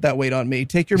man, don't put that weight on me.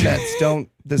 Take your meds. Don't.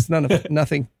 There's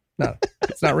nothing. No,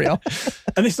 it's not real."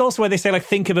 And this is also where they say, like,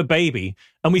 think of a baby.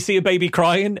 And we see a baby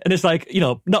crying, and it's like,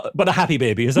 not, but a happy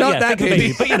baby. It's like, Not yeah, that think of a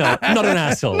baby. baby, but, not an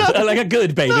asshole. Like a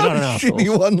good baby, not an asshole.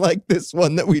 Shitty one like this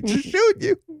one that we just showed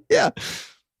you. Yeah.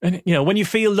 And, when you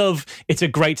feel love, it's a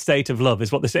great state of love,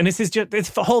 is what this. And this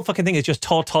the whole fucking thing is just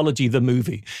tautology, the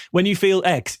movie. When you feel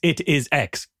X, it is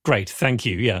X. Great. Thank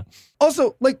you. Yeah.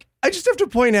 Also, like, I just have to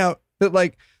point out that,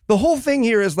 like, the whole thing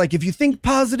here is like, if you think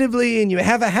positively and you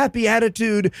have a happy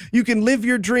attitude, you can live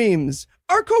your dreams.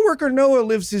 Our coworker Noah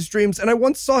lives his dreams, and I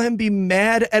once saw him be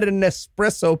mad at an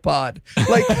Nespresso pod.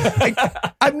 Like,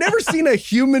 I've never seen a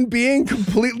human being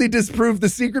completely disprove the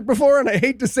secret before, and I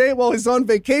hate to say it while he's on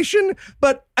vacation,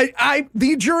 but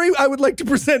the jury, I would like to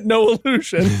present no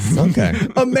illusions. Okay.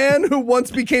 A man who once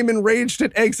became enraged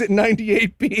at exit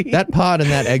 98B. That pod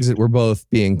and that exit were both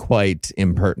being quite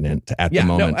impertinent at the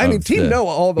moment. I mean, of Team Noah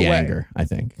all the way. anger, I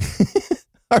think.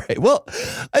 All right. Well,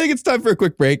 I think it's time for a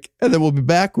quick break, and then we'll be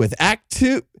back with Act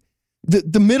 2,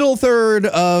 the middle third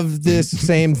of this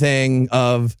same thing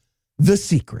of The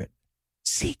Secret.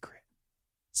 Secret.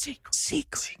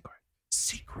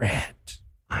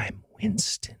 I'm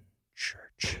Winston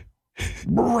Churchill.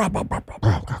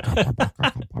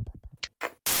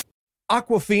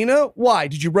 Aquafina? Why?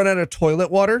 Did you run out of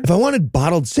toilet water? If I wanted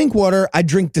bottled sink water, I'd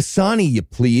drink Dasani, you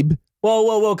plebe.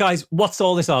 Whoa, guys. What's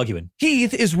all this arguing?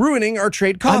 Heath is ruining our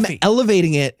trade coffee. I'm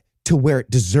elevating it to where it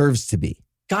deserves to be.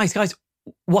 Guys,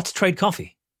 what's trade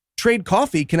coffee? Trade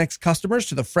Coffee connects customers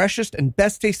to the freshest and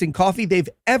best tasting coffee they've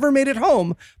ever made at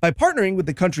home by partnering with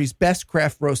the country's best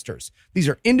craft roasters. These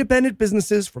are independent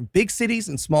businesses from big cities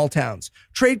and small towns.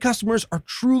 Trade customers are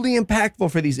truly impactful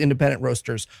for these independent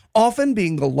roasters, often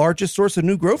being the largest source of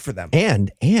new growth for them.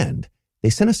 And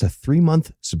they sent us a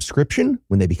 3-month subscription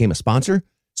when they became a sponsor.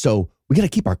 So we got to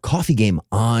keep our coffee game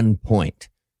on point.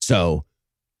 So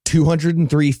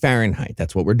 203 Fahrenheit.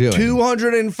 That's what we're doing.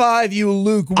 205, you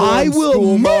lukewarm I will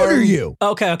school murder marm. you.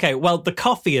 Okay. Well, the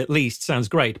coffee at least sounds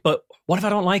great, but what if I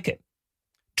don't like it?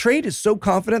 Trade is so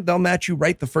confident they'll match you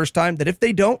right the first time that if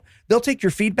they don't, they'll take your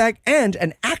feedback, and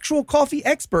an actual coffee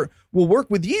expert will work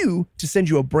with you to send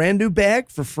you a brand new bag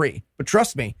for free. But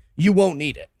trust me, you won't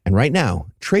need it. And right now,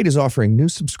 Trade is offering new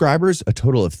subscribers a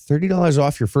total of $30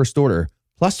 off your first order,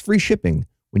 plus free shipping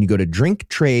when you go to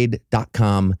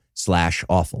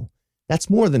drinktrade.com/awful. That's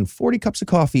more than 40 cups of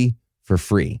coffee for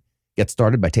free. Get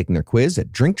started by taking their quiz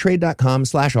at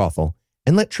drinktrade.com/awful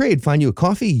and let Trade find you a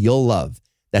coffee you'll love.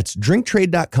 That's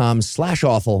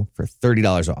drinktrade.com/awful for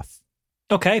 $30 off.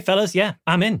 Okay, fellas. Yeah,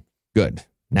 I'm in. Good.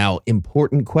 Now,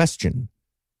 important question.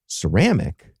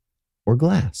 Ceramic or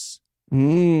glass?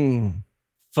 For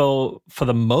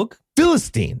the mug?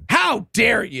 Philistine. How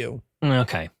dare you?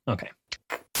 Okay.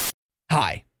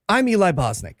 Hi, I'm Eli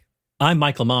Bosnick. I'm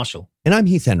Michael Marshall. And I'm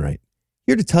Heath Enright,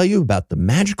 here to tell you about the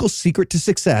magical secret to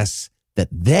success that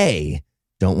they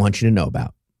don't want you to know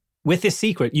about. With this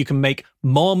secret, you can make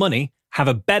more money, have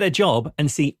a better job,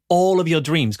 and see all of your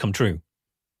dreams come true.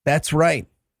 That's right.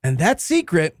 And that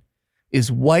secret is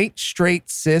white, straight,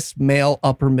 cis, male,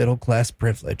 upper middle class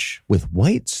privilege. With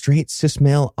white, straight, cis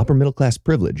male, upper middle class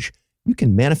privilege, you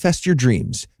can manifest your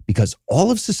dreams because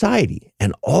all of society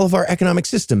and all of our economic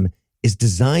system is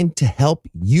designed to help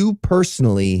you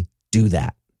personally do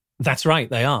that. That's right,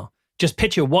 they are. Just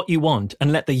picture what you want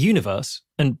and let the universe,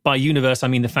 and by universe I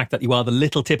mean the fact that you are the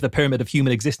little tip of the pyramid of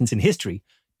human existence in history,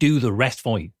 do the rest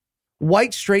for you.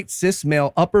 White, straight, cis,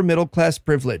 male, upper middle class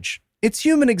privilege. It's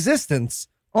human existence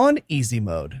on easy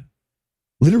mode.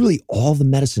 Literally all the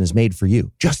medicine is made for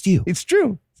you, just you. It's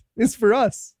true. It's for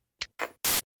us.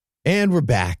 And we're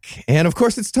back. And of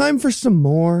course, it's time for some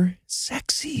more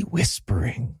sexy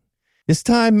whispering. This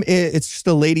time, it's just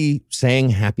a lady saying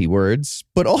happy words,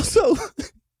 but also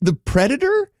the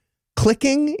predator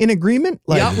clicking in agreement.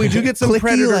 Like, yeah, we do get some clicky,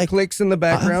 predator clicks in the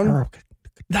background.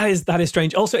 That is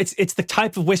strange. Also, it's the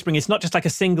type of whispering. It's not just like a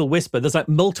single whisper. There's like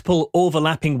multiple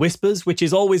overlapping whispers, which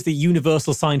is always the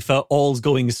universal sign for all's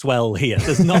going swell here.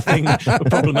 There's nothing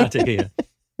problematic here.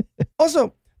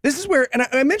 Also, this is where, and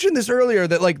I mentioned this earlier,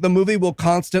 that like the movie will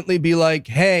constantly be like,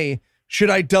 hey, should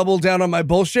I double down on my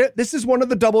bullshit? This is one of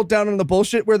the double down on the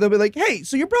bullshit where they'll be like, hey,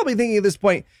 so you're probably thinking at this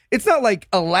point, it's not like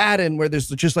Aladdin where there's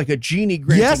just like a genie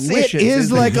granting wishes. Yes, it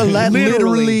is like Aladdin,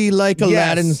 literally like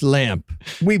Aladdin's lamp.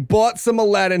 We bought some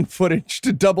Aladdin footage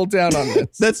to double down on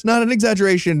this. That's not an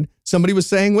exaggeration. Somebody was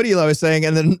saying what Eli was saying,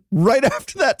 and then right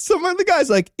after that, some of the guys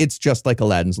like, it's just like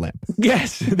Aladdin's lamp.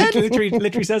 Yes,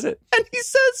 literally says it. And he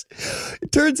says,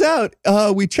 it turns out,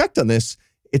 we checked on this,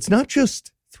 it's not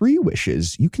just 3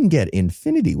 wishes. You can get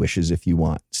infinity wishes if you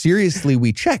want. Seriously,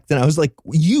 we checked. And I was like,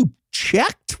 you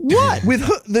checked what? With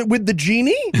the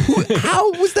genie?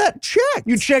 How was that checked?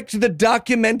 You checked the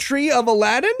documentary of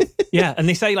Aladdin? Yeah, and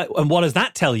they say, like, and what does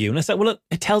that tell you? And I said, well,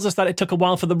 it tells us that it took a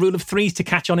while for the rule of 3s to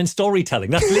catch on in storytelling.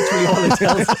 That's literally all it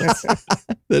tells us.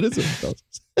 That is what it tells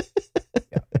us.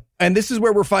 And this is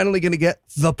where we're finally going to get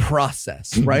the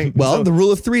process, right? Well, So- the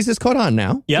rule of 3s is caught on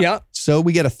now. Yep. Yeah. So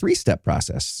we get a 3-step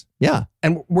process. Yeah.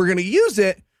 And we're going to use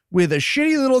it with a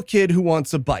shitty little kid who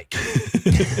wants a bike.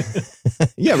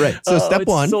 Yeah, right. So step it's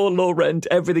 1. so low rent.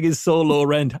 Everything is so low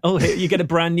rent. Oh, here, you get a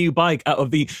brand new bike out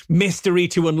of the mystery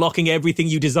to unlocking everything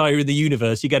you desire in the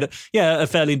universe. You get a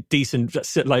fairly decent,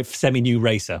 like semi-new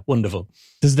racer. Wonderful.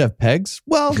 Does it have pegs?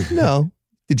 Well, no.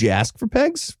 Did you ask for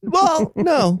pegs? Well,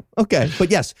 no. Okay.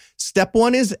 But yes, step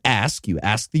 1 is ask. You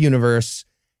ask the universe,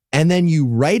 and then you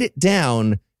write it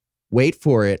down, wait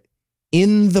for it,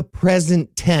 in the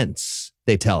present tense,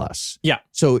 they tell us. Yeah.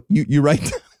 So you write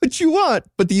down what you want,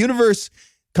 but the universe,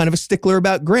 kind of a stickler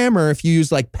about grammar. If you use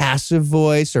like passive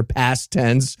voice or past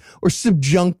tense or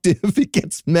subjunctive, it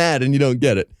gets mad and you don't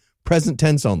get it. Present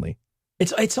tense only.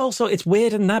 It's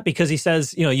weird in that because he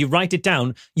says, you write it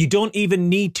down. You don't even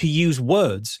need to use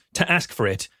words to ask for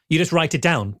it. You just write it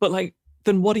down. But like,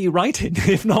 then what are you writing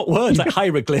if not words? Like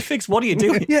hieroglyphics? What are you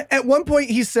doing? Yeah. At one point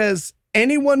he says,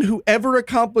 anyone who ever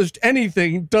accomplished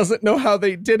anything doesn't know how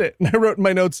they did it. And I wrote in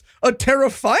my notes, a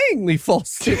terrifyingly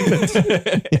false statement.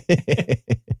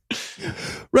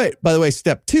 Right. By the way,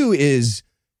 step 2 is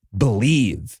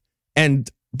believe. And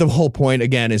the whole point,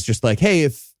 again, is just like, hey,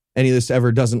 if any of this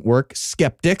ever doesn't work,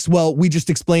 skeptics, well, we just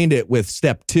explained it with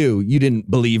step 2. You didn't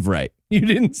believe right. You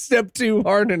didn't step too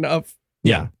hard enough.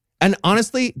 Yeah. And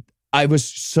honestly, I was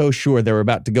so sure they were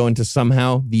about to go into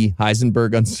somehow the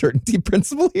Heisenberg uncertainty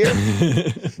principle here.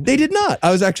 They did not.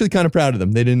 I was actually kind of proud of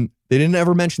them. They didn't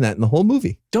ever mention that in the whole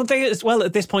movie. Don't they as well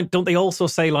at this point, don't they also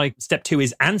say like step 2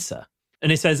 is answer?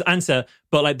 And it says answer,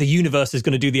 but like the universe is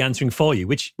going to do the answering for you,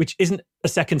 which isn't a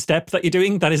second step that you're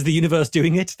doing. That is the universe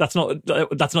doing it. That's not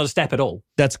a step at all.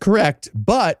 That's correct.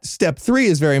 But step 3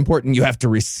 is very important. You have to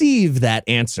receive that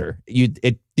answer.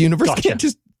 The universe can't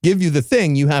just give you the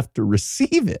thing. You have to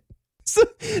receive it. So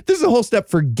there's a whole step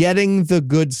for getting the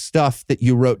good stuff that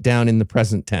you wrote down in the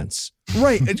present tense.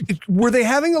 Right. Were they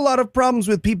having a lot of problems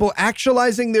with people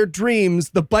actualizing their dreams?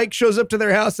 The bike shows up to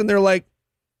their house and they're like,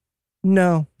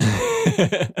 no.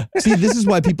 See, this is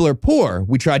why people are poor.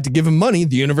 We tried to give them money.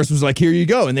 The universe was like, here you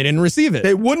go. And they didn't receive it.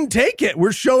 They wouldn't take it.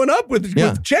 We're showing up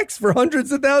with checks for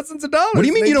hundreds of thousands of dollars. What do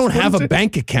you mean you don't have a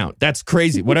bank account? That's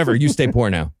crazy. Whatever. You stay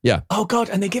poor now. Yeah. Oh, God.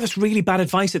 And they give us really bad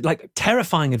advice, like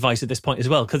terrifying advice at this point as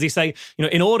well. Because they say,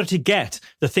 in order to get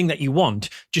the thing that you want,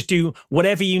 just do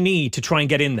whatever you need to try and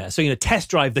get in there. So, test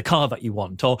drive the car that you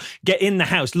want or get in the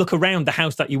house, look around the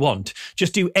house that you want.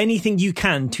 Just do anything you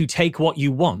can to take what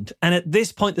you want. And at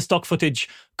this point, the stock footage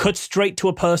cuts straight to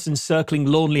a person circling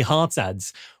Lonely Hearts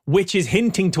ads, which is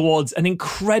hinting towards an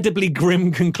incredibly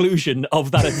grim conclusion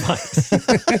of that advice.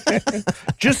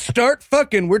 Just start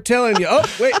fucking. We're telling you. Oh,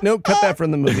 wait, no, cut that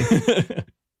from the movie.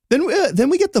 Then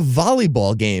we get the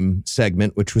volleyball game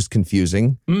segment, which was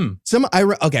confusing.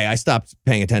 I stopped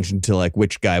paying attention to like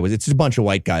which guy was. It's a bunch of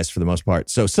white guys for the most part.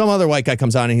 So some other white guy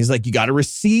comes on and he's like, you got to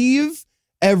receive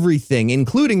everything,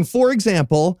 including, for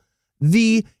example,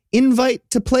 the invite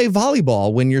to play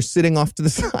volleyball when you're sitting off to the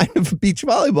side of a beach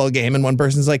volleyball game and one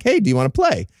person's like, hey, do you want to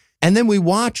play? And then we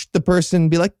watched the person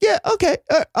be like, yeah, okay,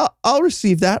 I'll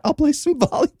receive that. I'll play some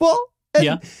volleyball.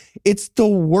 And it's the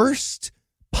worst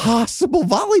possible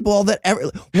volleyball that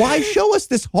ever. Why show us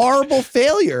this horrible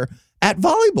failure at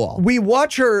volleyball. We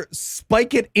watch her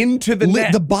spike it into the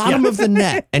net. The bottom of the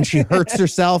net, and she hurts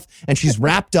herself, and she's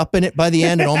wrapped up in it by the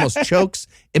end and almost chokes.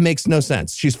 It makes no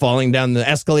sense. She's falling down the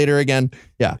escalator again.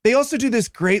 Yeah. They also do this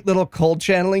great little cold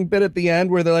channeling bit at the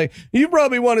end where they're like, you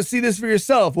probably want to see this for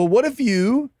yourself. Well, what if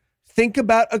you think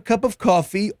about a cup of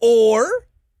coffee or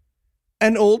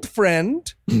an old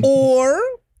friend or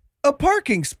a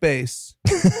parking space?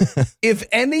 If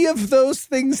any of those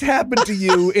things happen to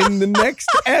you in the next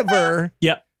ever,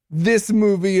 this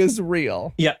movie is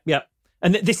real. Yep.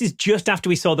 And this is just after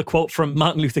we saw the quote from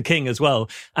Martin Luther King as well.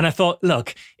 And I thought,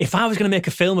 look, if I was going to make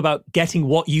a film about getting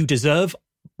what you deserve,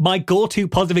 my go-to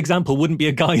positive example wouldn't be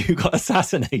a guy who got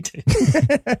assassinated.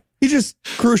 He just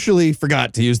crucially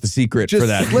forgot to use the secret for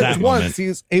that once.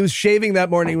 moment. He was shaving that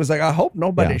morning. He was like, I hope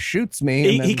nobody shoots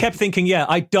me. He kept thinking,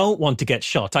 I don't want to get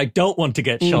shot. I don't want to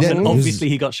get shot. And obviously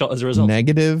he got shot as a result.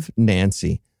 Negative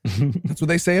Nancy. That's what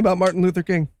they say about Martin Luther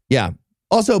King. Yeah.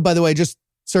 Also, by the way, just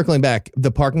circling back,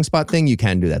 the parking spot thing, you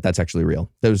can do that. That's actually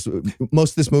real. Most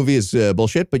of this movie is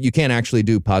bullshit, but you can actually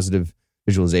do positive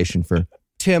visualization for...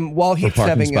 Tim, while he's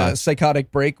having a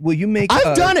psychotic break, will you make...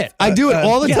 I've done it. I do it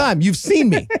all the time. You've seen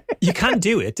me. You can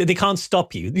do it. They can't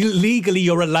stop you. Legally,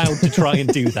 you're allowed to try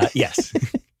and do that. Yes.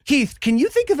 Keith, can you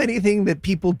think of anything that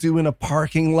people do in a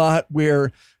parking lot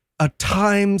where a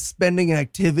time-spending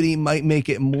activity might make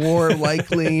it more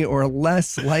likely or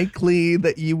less likely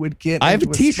that you would get I have a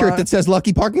T-shirt that says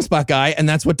Lucky Parking Spot Guy, and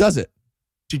that's what does it.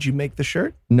 Did you make the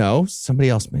shirt? No, somebody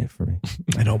else made it for me.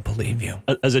 I don't believe you.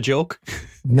 As a joke?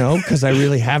 No, because I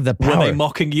really have the power. Were they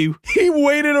mocking you? He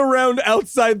waited around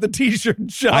outside the T-shirt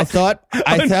shop. I thought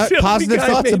positive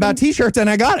thoughts about T-shirts, and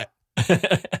I got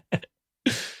it.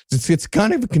 It's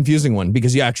kind of a confusing one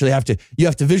because you actually have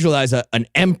to visualize an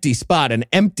empty spot. An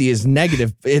empty is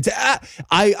negative. It's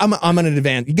I'm on an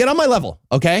advance. Get on my level,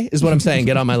 okay? Is what I'm saying.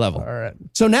 Get on my level. All right.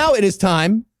 So now it is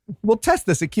time. We'll test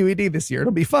this at QED this year.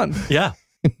 It'll be fun. Yeah.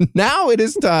 Now it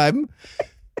is time.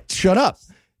 Shut up.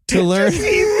 To learn.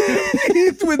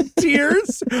 He's with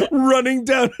tears running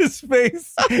down his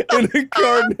face in a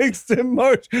car next to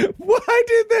March. Why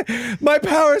did that? My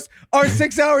powers are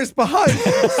 6 hours behind.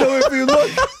 So if you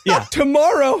look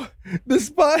tomorrow, the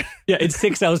spot. Yeah, in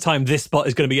 6 hours' time, this spot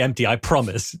is going to be empty. I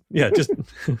promise. Yeah, just.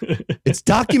 It's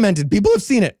documented. People have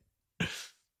seen it.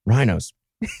 Rhinos.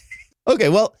 Okay,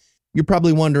 well, you're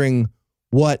probably wondering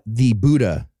what the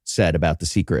Buddha said about The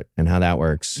Secret and how that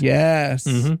works. Yes.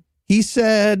 Mm-hmm. He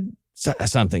said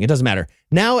something. It doesn't matter.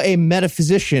 Now a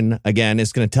metaphysician, again,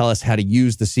 is going to tell us how to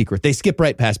use The Secret. They skip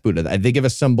right past Buddha. They give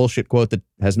us some bullshit quote that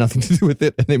has nothing to do with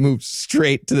it, and they move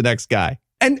straight to the next guy.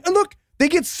 And look, they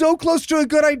get so close to a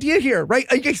good idea here, right?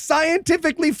 A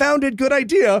scientifically founded good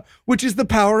idea, which is the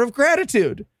power of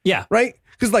gratitude. Yeah. Right?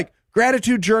 Because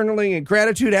gratitude journaling and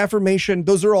gratitude affirmation,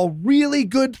 those are all really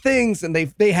good things, and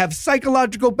they have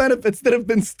psychological benefits that have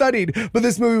been studied. But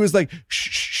this movie was like,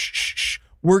 shh.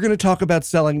 We're going to talk about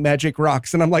selling magic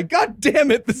rocks. And I'm like, God damn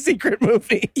it, The Secret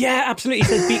movie. Yeah, absolutely.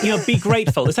 He says, be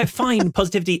grateful. It's like, fine,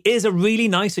 positivity is a really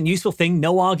nice and useful thing.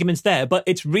 No arguments there. But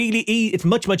it's really it's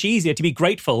much, much easier to be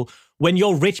grateful when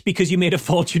you're rich because you made a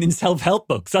fortune in self-help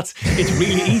books. It's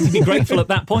really easy to be grateful at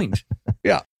that point.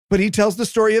 Yeah. But he tells the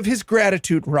story of his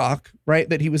gratitude rock, right?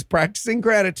 That he was practicing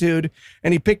gratitude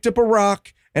and he picked up a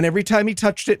rock, and every time he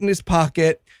touched it in his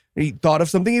pocket, he thought of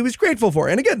something he was grateful for.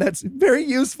 And again, that's a very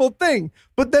useful thing.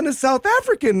 But then a South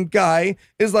African guy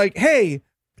is like, hey,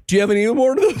 do you have any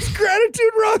more of those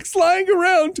gratitude rocks lying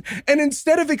around? And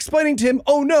instead of explaining to him,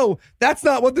 oh no, that's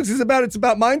not what this is about, it's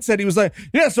about mindset, he was like,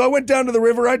 yeah, so I went down to the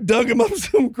river, I dug him up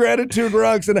some gratitude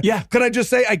rocks, and can I just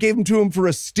say, I gave them to him for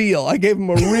a steal. I gave him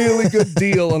a really good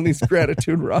deal on these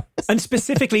gratitude rocks. And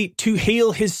specifically to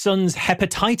heal his son's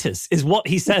hepatitis is what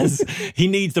he says. He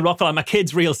needs the rock. Like, my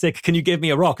kid's real sick, can you give me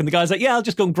a rock? And the guy's like, yeah, I'll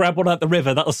just go and grab one out the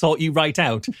river, that'll sort you right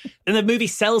out. And the movie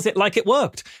sells it like it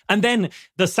worked. And then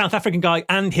the South African guy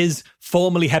and his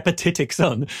formerly hepatitic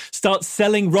son start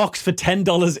selling rocks for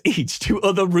 $10 each to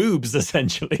other rubes,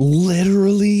 essentially.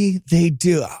 Literally, they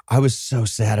do. I was so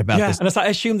sad about this. And it's like, I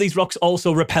assume these rocks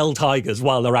also repel tigers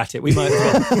while they're at it. We might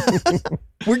as well.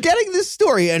 We're getting this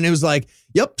story, and it was like,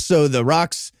 yep, so the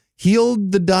rocks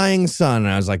healed the dying son.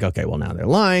 And I was like, okay, well, now they're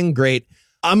lying. Great.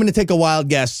 I'm going to take a wild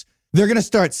guess. They're going to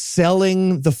start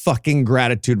selling the fucking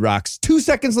gratitude rocks. 2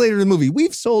 seconds later in the movie,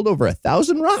 we've sold over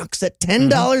 1,000 rocks at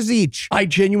 $10 each. I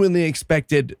genuinely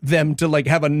expected them to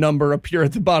have a number appear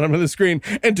at the bottom of the screen.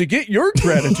 And to get your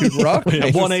gratitude rock,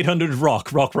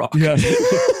 1-800-ROCK. Yeah.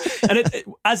 And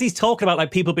as he's talking about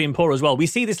like people being poor as well, we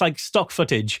see this like stock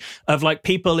footage of like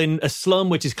people in a slum,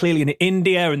 which is clearly in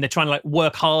India, and they're trying to like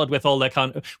work hard with all their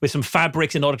with some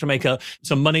fabrics in order to make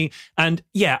some money. And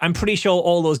yeah, I'm pretty sure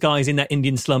all those guys in that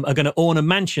Indian slum are going to own a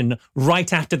mansion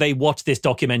right after they watch this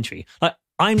documentary. Like,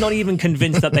 I'm not even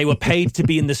convinced that they were paid to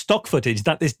be in the stock footage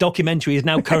that this documentary is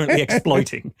now currently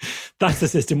exploiting. That's the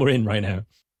system we're in right now.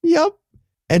 Yep.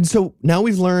 And so now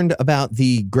we've learned about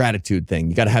the gratitude thing.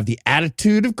 You got to have the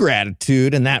attitude of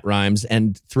gratitude, and that rhymes.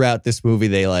 And throughout this movie,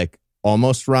 they like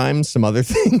almost rhyme some other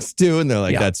things too. And they're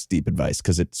like, that's deep advice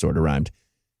because it sort of rhymed.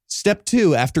 Step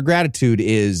 2 after gratitude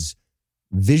is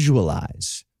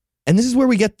visualize. And this is where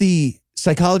we get the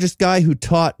psychologist guy who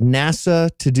taught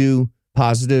NASA to do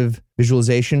positive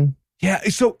visualization. Yeah,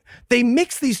 so they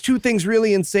mix these two things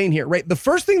really insane here, right? The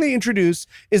first thing they introduce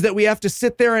is that we have to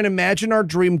sit there and imagine our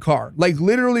dream car. Like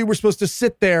literally we're supposed to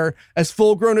sit there as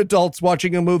full-grown adults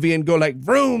watching a movie and go like,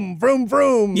 vroom, vroom,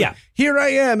 vroom. Yeah. Here I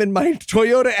am in my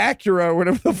Toyota Acura or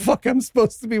whatever the fuck I'm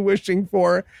supposed to be wishing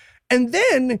for. And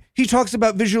then he talks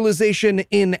about visualization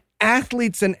in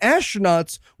athletes and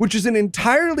astronauts, which is an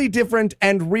entirely different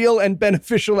and real and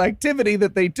beneficial activity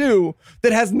that they do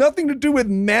that has nothing to do with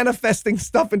manifesting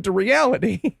stuff into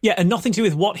reality. Yeah, and nothing to do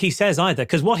with what he says either,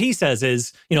 because what he says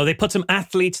is, they put some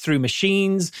athletes through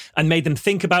machines and made them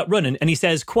think about running. And he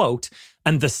says, quote,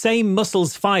 and the same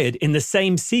muscles fired in the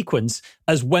same sequence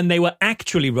as when they were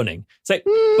actually running. It's like,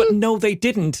 but no, they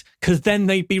didn't, because then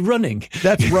they'd be running.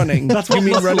 That's running. That's what you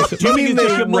mean running. Do you mean they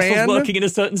your muscles ran? working in a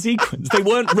certain sequence? They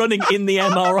weren't running in the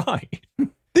MRI.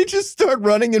 They just start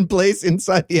running in place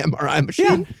inside the MRI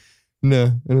machine. Yeah. No, I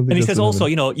don't think. And he says also,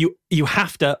 you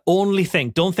have to only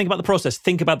think. Don't think about the process.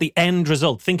 Think about the end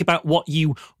result. Think about what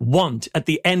you want at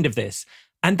the end of this.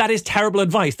 And that is terrible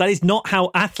advice. That is not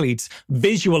how athletes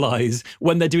visualize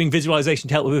when they're doing visualization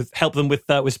to help them with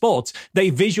sports. They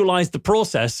visualize the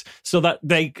process so that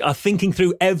they are thinking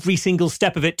through every single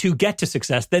step of it to get to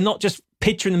success. They're not just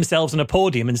picturing themselves on a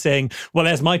podium and saying, well,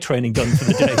 there's my training done for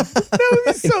the day. That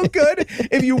would be so good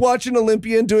if you watch an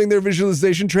Olympian doing their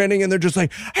visualization training and they're just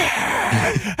like, he's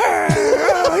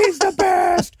the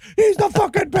best. He's the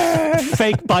fucking best.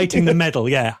 Fake biting the medal.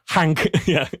 Yeah. Hank.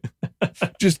 Yeah.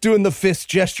 Just doing the fist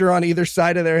gesture on either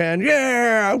side of their hand.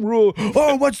 Yeah, rule.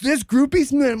 Oh, what's this?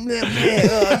 Groupies?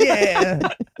 Yeah.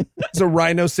 There's a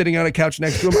rhino sitting on a couch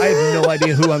next to him. I have no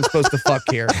idea who I'm supposed to fuck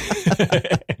here.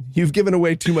 You've given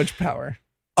away too much power.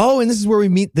 Oh, and this is where we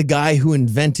meet the guy who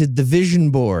invented the vision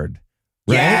board.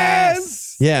 Right?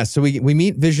 Yes! Yeah, so we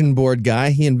meet Vision Board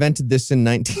Guy. He invented this in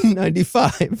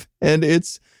 1995, and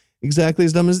it's exactly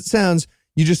as dumb as it sounds.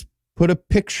 You just put a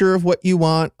picture of what you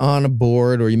want on a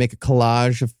board, or you make a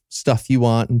collage of stuff you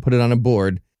want and put it on a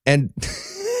board. And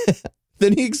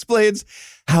then he explains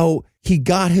how he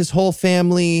got his whole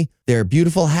family their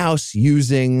beautiful house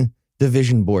using the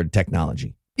vision board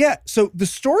technology. Yeah, so the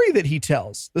story that he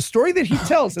tells,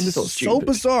 and this is so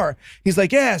bizarre. He's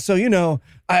like, yeah, so,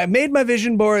 I made my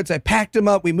vision boards, I packed them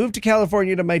up, we moved to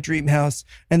California to my dream house,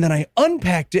 and then I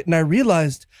unpacked it and I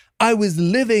realized I was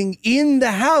living in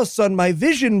the house on my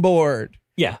vision board.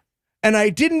 Yeah. And I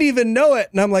didn't even know it.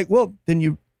 And I'm like, well, then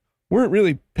you weren't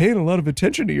really paying a lot of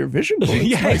attention to your vision board.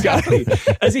 Yeah, exactly.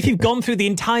 As if you've gone through the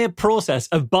entire process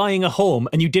of buying a home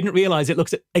and you didn't realize it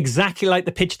looks exactly like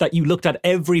the pitch that you looked at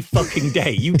every fucking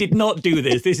day. You did not do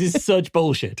this. This is such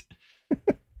bullshit.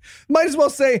 Might as well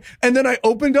say, and then I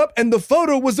opened up and the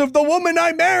photo was of the woman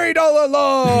I married all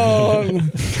along.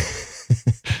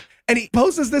 And he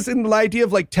poses this in the idea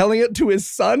of like telling it to his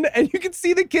son. And you can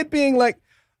see the kid being like,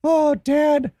 oh,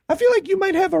 Dad, I feel like you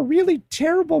might have a really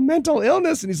terrible mental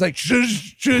illness. And he's like,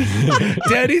 shush, shush.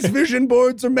 Daddy's vision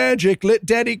boards are magic. Let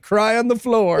Daddy cry on the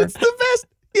floor. It's the best.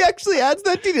 He actually adds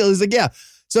that detail. He's like, yeah.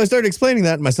 So I started explaining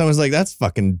that. And my son was like, that's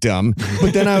fucking dumb.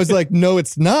 But then I was like, no,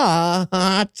 it's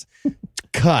not.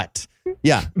 Cut.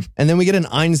 Yeah. And then we get an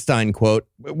Einstein quote.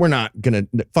 We're not going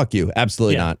to, fuck you.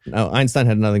 Absolutely not. No, Einstein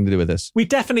had nothing to do with this. We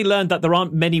definitely learned that there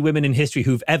aren't many women in history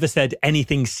who've ever said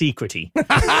anything secrety.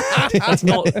 That's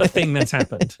not a thing that's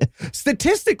happened.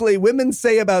 Statistically, women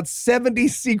say about 70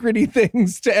 secrety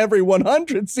things to every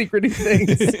 100 secrety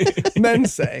things men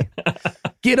say.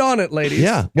 Get on it, ladies.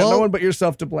 Yeah. Well, no one but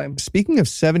yourself to blame. Speaking of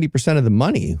 70% of the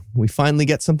money, we finally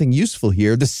get something useful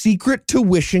here. The secret to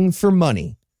wishing for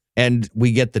money. And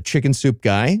we get the chicken soup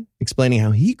guy explaining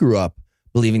how he grew up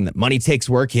believing that money takes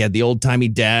work. He had the old-timey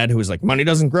dad who was like, money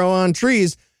doesn't grow on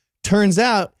trees. Turns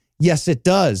out, yes, it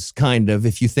does, kind of,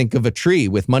 if you think of a tree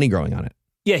with money growing on it.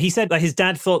 Yeah, he said that his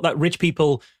dad thought that rich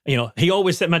people, my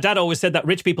dad always said that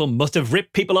rich people must have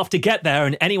ripped people off to get there,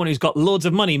 and anyone who's got loads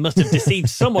of money must have deceived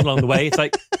someone along the way. It's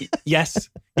like, yes,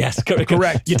 correct.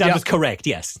 Correct. Your dad was correct,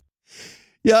 yes.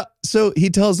 Yeah. So he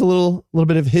tells a little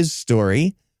bit of his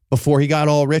story before he got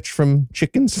all rich from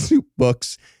chicken soup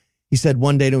books. He said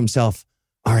one day to himself,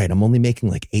 all right, I'm only making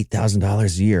like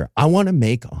 $8,000 a year. I want to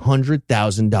make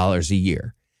 $100,000 a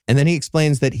year. And then he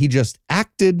explains that he just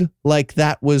acted like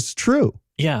that was true.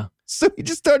 Yeah. So he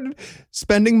just started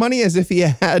spending money as if he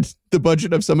had the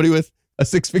budget of somebody with a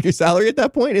 6-figure salary at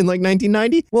that point in like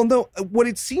 1990. Well, no, what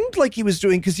it seemed like he was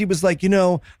doing, because he was like,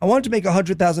 I wanted to make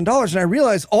 $100,000, and I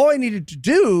realized all I needed to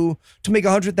do to make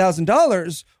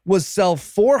 $100,000 was sell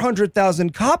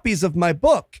 400,000 copies of my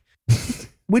book,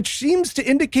 which seems to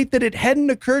indicate that it hadn't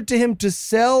occurred to him to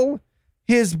sell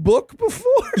his book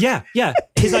before. Yeah.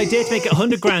 His idea to make it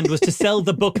 $100,000 was to sell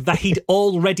the book that he'd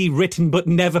already written but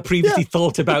never previously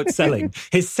thought about selling.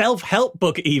 His self-help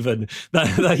book, even,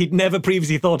 that he'd never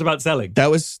previously thought about selling.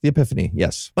 That was the epiphany,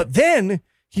 yes. But then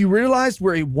he realized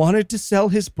where he wanted to sell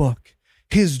his book.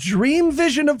 His dream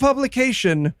vision of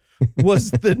publication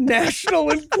was the National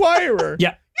Enquirer.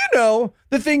 Yeah.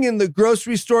 The thing in the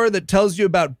grocery store that tells you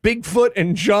about Bigfoot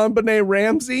and JonBenet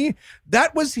Ramsey.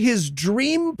 That was his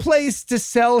dream place to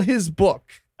sell his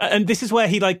book. And this is where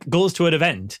he goes to an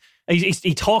event.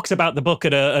 He talks about the book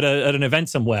at an event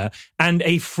somewhere, and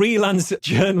a freelance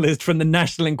journalist from the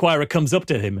National Enquirer comes up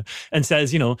to him and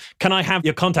says, can I have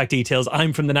your contact details?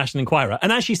 I'm from the National Enquirer.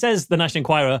 And as she says the National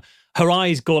Enquirer, her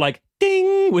eyes go like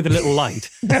ding with a little light.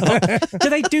 I thought, do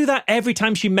they do that every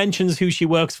time she mentions who she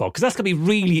works for? Because that's going to be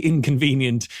really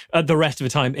inconvenient the rest of the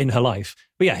time in her life.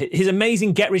 But yeah, his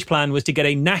amazing get-rich plan was to get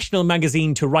a national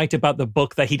magazine to write about the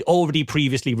book that he'd already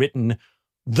previously written.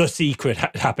 The Secret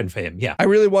happened for him, yeah. I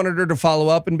really wanted her to follow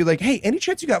up and be like, hey, any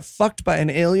chance you got fucked by an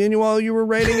alien while you were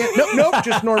writing it? Nope,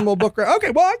 just normal book.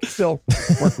 Okay, well, I can still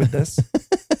work with this.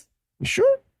 You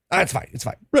sure? It's fine.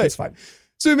 Right. It's fine.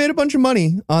 So he made a bunch of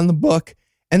money on the book.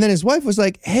 And then his wife was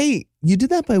like, hey, you did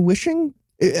that by wishing?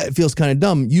 It feels kind of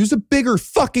dumb. Use a bigger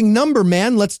fucking number,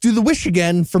 man. Let's do the wish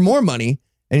again for more money.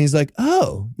 And he's like,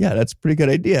 oh, yeah, that's a pretty good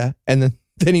idea. And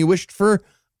then he wished for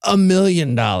 $1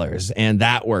 million, and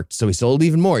that worked. So he sold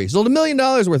even more. He sold $1 million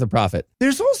worth of profit.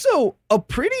 There's also a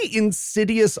pretty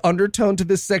insidious undertone to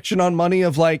this section on money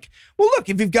of like, well, look,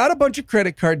 if you've got a bunch of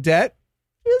credit card debt,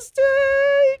 just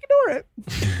ignore it.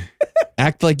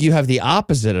 Act like you have the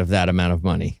opposite of that amount of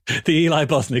money. The Eli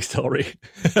Bosnick story.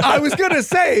 I was going to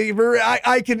say,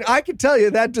 I can tell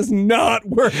you that does not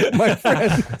work, my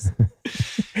friends.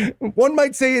 One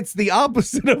might say it's the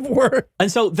opposite of work.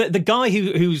 And so the guy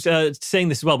who's saying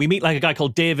this as well, we meet a guy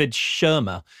called David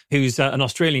Shermer, who's an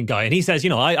Australian guy. And he says,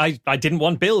 I didn't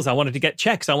want bills. I wanted to get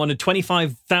checks. I wanted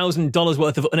 $25,000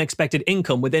 worth of unexpected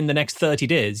income within the next 30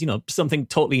 days, something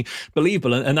totally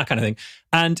believable and that kind of thing.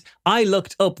 And I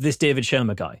looked up this David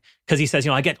Shermer guy because he says,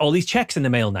 I get all these checks in the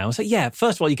mail now. So yeah,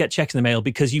 first of all, you get checks in the mail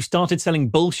because you started selling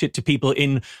bullshit to people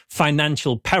in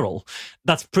financial peril.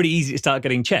 That's pretty easy to start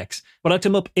getting checks. But I looked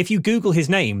him up. If you Google his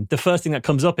name, the first thing that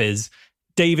comes up is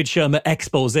David Shermer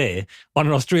expose on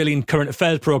an Australian current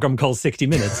affairs program called 60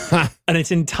 Minutes. And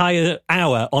it's an entire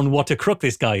hour on what a crook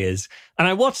this guy is. And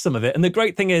I watched some of it. And the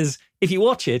great thing is, if you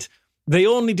watch it, they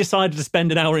only decided to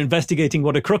spend an hour investigating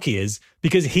what a crook he is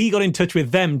because he got in touch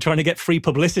with them trying to get free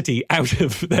publicity out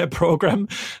of their program.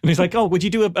 And he's like, oh, would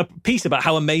you do a piece about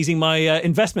how amazing my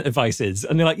investment advice is?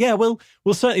 And they're like, yeah, we'll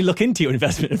certainly look into your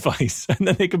investment advice. And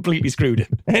then they completely screwed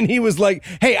him. And he was like,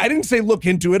 hey, I didn't say look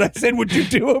into it. I said, would you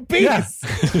do a piece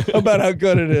about how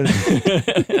good it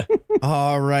is?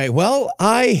 All right. Well,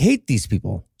 I hate these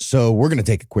people. So we're going to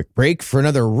take a quick break for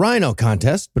another Rhino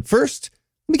contest. But first,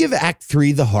 let me give Act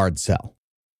 3 the hard sell.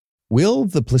 Will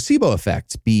the placebo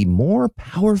effect be more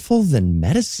powerful than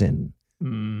medicine?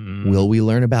 Will we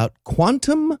learn about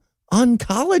quantum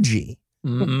oncology?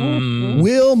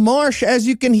 Will Marsh, as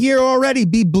you can hear already,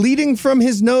 be bleeding from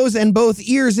his nose and both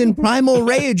ears in primal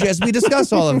rage as we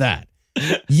discuss all of that?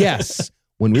 Yes,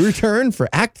 when we return for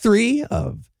Act 3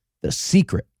 of The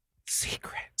Secret.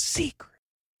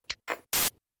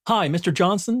 Hi, Mr.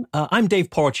 Johnson. I'm Dave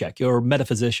Porchek, your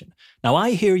metaphysician. Now,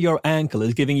 I hear your ankle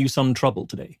is giving you some trouble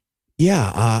today.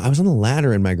 Yeah, I was on the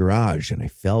ladder in my garage and I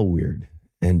fell weird.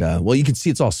 And, well, you can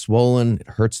see it's all swollen. It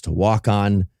hurts to walk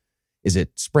on. Is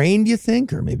it sprained, you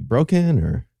think, or maybe broken,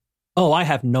 or? Oh, I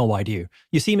have no idea.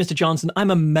 You see, Mr. Johnson,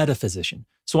 I'm a metaphysician,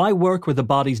 so I work with the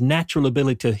body's natural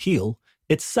ability to heal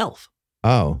itself.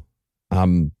 Oh, how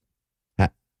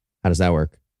does that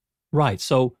work? Right,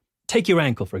 so take your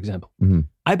ankle, for example. Mm-hmm.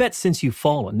 I bet since you've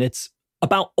fallen, it's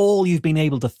about all you've been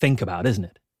able to think about, isn't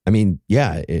it? I mean,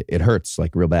 yeah, it hurts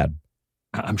like real bad.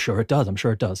 I'm sure it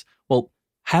does. Well,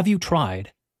 have you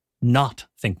tried not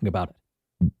thinking about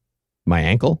it? My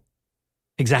ankle?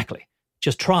 Exactly.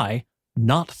 Just try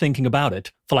not thinking about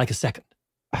it for like a second.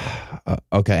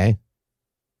 Okay.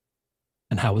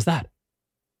 And how was that?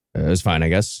 It was fine, I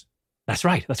guess. That's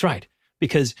right.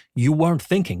 Because you weren't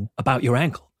thinking about your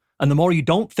ankle. And the more you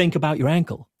don't think about your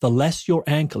ankle, the less your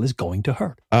ankle is going to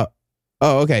hurt. Oh,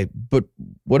 okay. But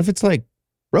what if it's like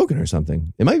broken or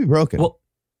something? It might be broken.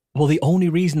 Well, the only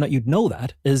reason that you'd know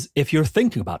that is if you're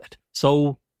thinking about it.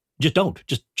 So just don't.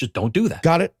 Just don't do that.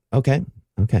 Got it. Okay.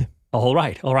 All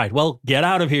right. Well, get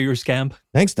out of here, you scamp.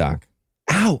 Thanks, Doc.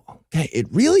 Ow. Okay. It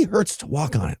really hurts to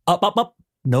walk on it. Up.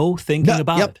 No thinking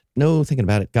about it. No thinking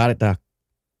about it. Got it, Doc.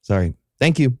 Sorry.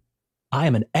 Thank you. I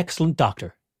am an excellent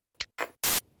doctor.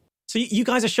 So you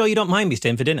guys are sure you don't mind me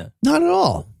staying for dinner? Not at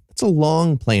all. It's a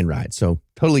long plane ride, so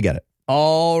totally get it.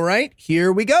 All right,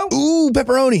 here we go. Ooh,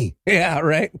 pepperoni. Yeah,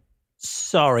 right.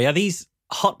 Sorry, are these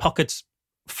Hot Pockets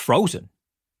frozen?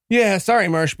 Yeah, sorry,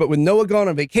 Marsh, but with Noah gone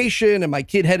on vacation and my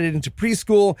kid headed into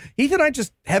preschool, Heath and I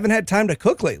just haven't had time to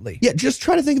cook lately. Yeah, just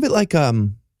try to think of it like a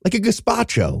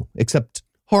gazpacho, except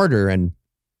harder and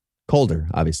colder,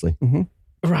 obviously. Mm-hmm.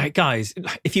 Right, guys,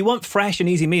 if you want fresh and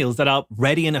easy meals that are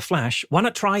ready in a flash, why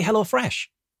not try HelloFresh?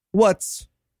 What's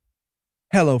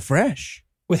HelloFresh?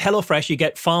 With HelloFresh, you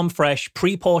get farm-fresh,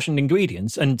 pre-portioned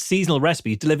ingredients and seasonal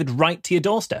recipes delivered right to your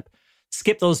doorstep.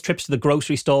 Skip those trips to the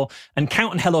grocery store and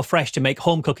count on HelloFresh to make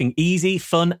home cooking easy,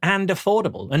 fun, and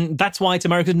affordable. And that's why it's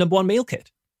America's #1 meal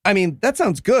kit. I mean, that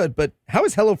sounds good, but how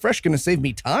is HelloFresh going to save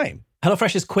me time?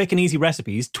 HelloFresh's quick and easy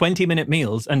recipes, 20-minute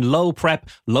meals, and low prep,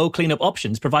 low cleanup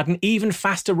options provide an even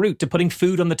faster route to putting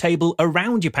food on the table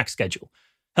around your packed schedule.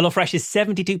 HelloFresh is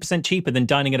 72% cheaper than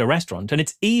dining at a restaurant, and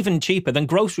it's even cheaper than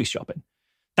grocery shopping.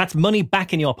 That's money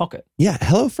back in your pocket. Yeah,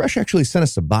 HelloFresh actually sent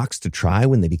us a box to try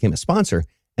when they became a sponsor,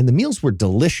 and the meals were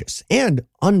delicious, and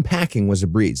unpacking was a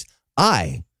breeze.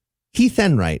 I, Heath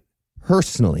Enright,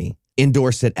 personally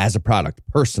endorse it as a product.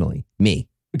 Personally, me.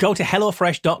 Go to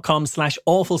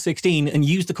HelloFresh.com/awful16 and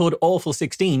use the code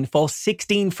awful16 for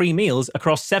 16 free meals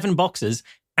across 7 boxes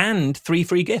and 3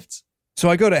 free gifts. So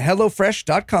I go to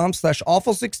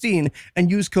HelloFresh.com/awful16 and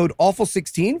use code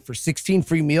awful16 for 16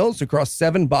 free meals across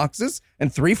 7 boxes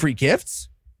and 3 free gifts?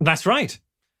 That's right.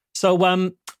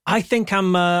 So I think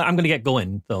I'm going to get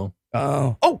going, though.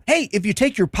 Oh, hey, if you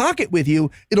take your pocket with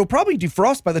you, it'll probably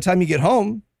defrost by the time you get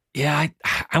home. Yeah,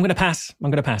 I'm going to pass.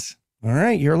 All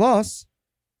right, your loss.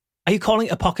 Are you calling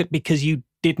it a pocket because you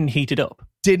didn't heat it up?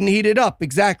 Didn't heat it up,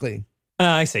 exactly.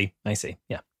 I see.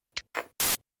 Yeah.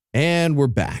 And we're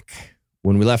back.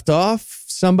 When we left off,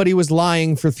 somebody was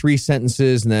lying for 3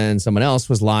 sentences, and then someone else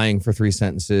was lying for 3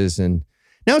 sentences. And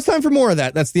now it's time for more of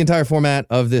that. That's the entire format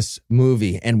of this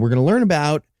movie. And we're going to learn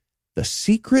about the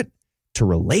secret to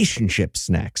relationships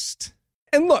next.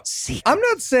 And look, I'm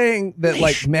not saying that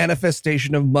like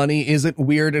manifestation of money isn't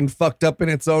weird and fucked up in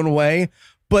its own way,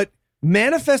 but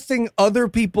manifesting other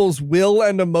people's will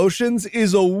and emotions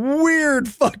is a weird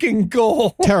fucking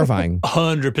goal. Terrifying.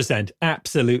 100%.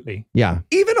 Absolutely. Yeah.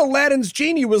 Even Aladdin's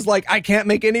genie was like, I can't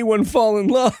make anyone fall in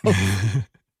love.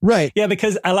 Right. Yeah,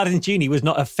 because Aladdin's genie was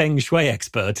not a feng shui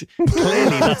expert.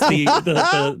 Clearly, that's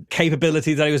the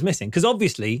capability that he was missing. Because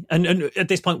obviously, and at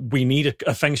this point, we need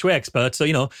a feng shui expert.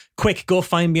 So, quick, go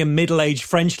find me a middle-aged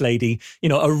French lady,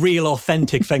 a real,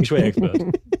 authentic feng shui expert.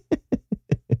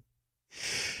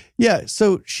 Yeah,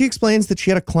 so she explains that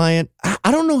she had a client. I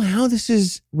don't know how this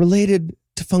is related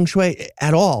to feng shui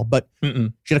at all, but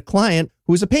she had a client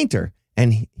who was a painter,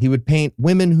 and he would paint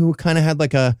women who kind of had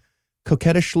like a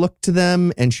coquettish look to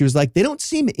them. And she was like, they don't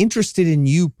seem interested in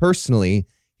you personally.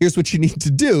 Here's what you need to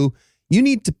do. You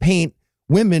need to paint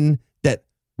women that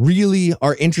really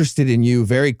are interested in you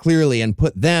very clearly and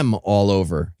put them all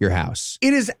over your house.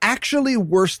 It is actually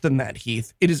worse than that,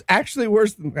 Heath. It is actually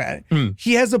worse than that.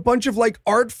 He has a bunch of like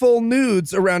artful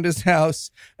nudes around his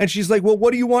house. And she's like, well,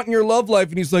 what do you want in your love life?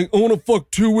 And he's like, I want to fuck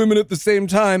 2 women at the same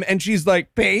time. And she's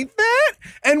like, paint that?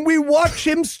 And we watch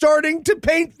him starting to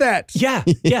paint that. Yeah.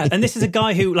 And this is a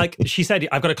guy who, like she said,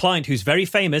 I've got a client who's very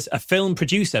famous, a film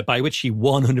producer, by which she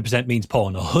 100% means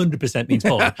porn, 100% means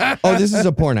porn. Oh, this is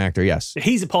a porn actor, yes.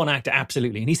 He's a porn actor,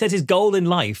 absolutely. And he says his goal in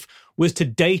life was to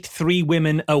date 3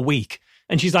 women a week.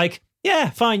 And she's like, yeah,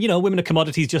 fine. Women are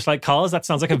commodities just like cars. That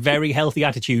sounds like a very healthy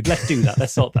attitude. Let's do that.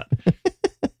 Let's sort that.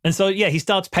 And so, yeah, he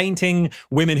starts painting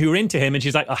women who are into him. And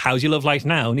she's like, oh, how's your love life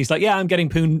now? And he's like, yeah, I'm getting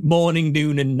poon morning,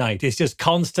 noon, and night. It's just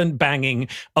constant banging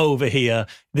over here.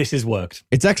 This has worked.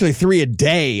 It's actually 3 a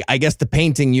day. I guess the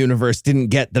painting universe didn't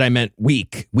get that I meant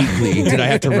weekly. Did I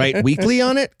have to write weekly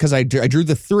on it? Because I drew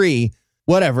the 3,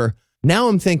 whatever. Now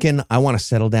I'm thinking I want to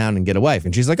settle down and get a wife.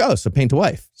 And she's like, oh, so paint a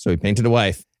wife. So he painted a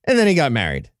wife. And then he got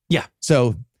married. Yeah.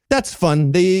 So That's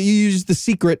fun. They use the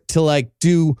secret to like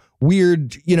do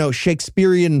weird,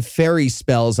 Shakespearean fairy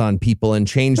spells on people and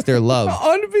change their love.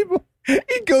 On people.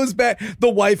 He goes back. The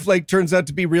wife like turns out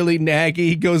to be really naggy.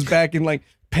 He goes back and like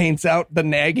paints out the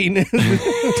nagginess.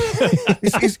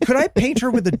 Could I paint her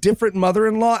with a different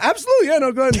mother-in-law? Absolutely. Yeah,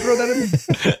 no, go ahead and throw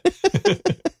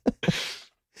that in.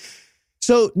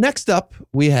 So next up,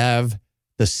 we have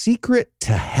The Secret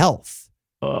to Health.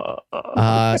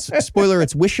 Spoiler,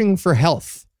 it's wishing for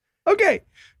health. Okay,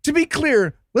 to be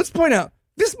clear, let's point out,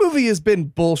 this movie has been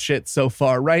bullshit so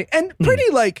far, right? And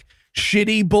pretty like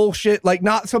shitty bullshit, like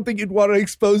not something you'd want to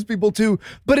expose people to,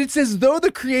 but it's as though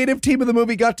the creative team of the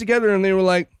movie got together and they were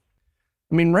like,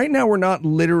 I mean, right now we're not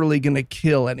literally going to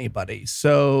kill anybody.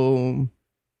 So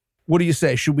what do you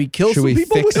say? Should we kill some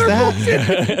people fix with our that?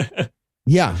 bullshit?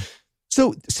 Yeah.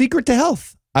 So Secret to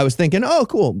Health. I was thinking, oh,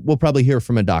 cool. We'll probably hear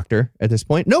from a doctor at this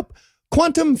point. Nope.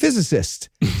 Quantum physicist.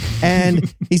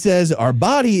 And he says, our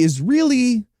body is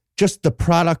really just the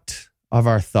product of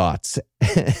our thoughts.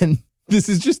 And this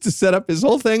is just to set up his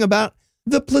whole thing about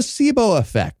the placebo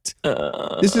effect.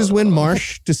 This is when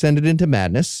Marsh descended into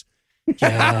madness.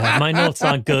 Yeah, my notes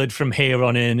aren't good from here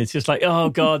on in. It's just like, oh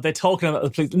God, they're talking about the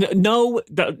placebo. No,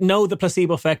 the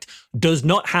placebo effect does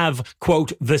not have,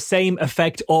 quote, the same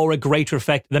effect or a greater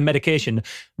effect than medication.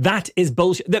 That is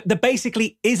bullshit. There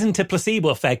basically isn't a placebo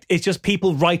effect. It's just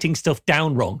people writing stuff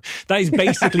down wrong. That is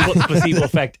basically what the placebo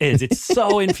effect is. It's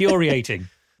so infuriating.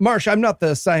 Marsh, I'm not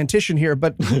the scientician here,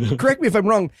 but correct me if I'm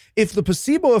wrong. If the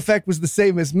placebo effect was the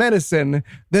same as medicine,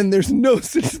 then there's no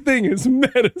such thing as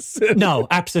medicine. No,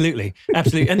 absolutely.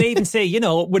 Absolutely. And they even say,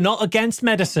 we're not against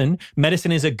medicine.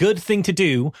 Medicine is a good thing to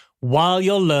do while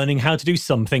you're learning how to do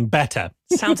something better.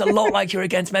 Sounds a lot like you're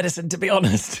against medicine, to be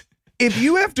honest. If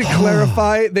you have to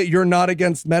clarify that you're not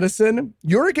against medicine,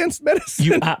 you're against medicine.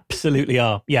 You absolutely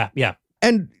are. Yeah.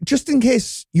 And just in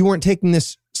case you weren't taking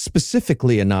this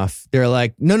specifically enough, they're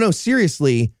like, no,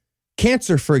 seriously,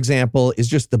 cancer, for example, is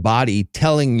just the body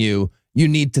telling you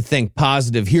need to think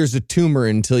positive. Here's a tumor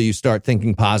until you start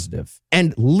thinking positive.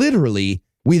 And literally,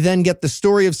 we then get the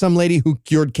story of some lady who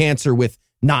cured cancer with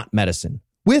not medicine,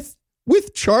 with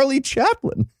Charlie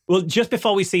Chaplin. Well, just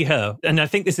before we see her, and I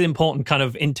think this is important kind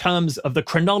of in terms of the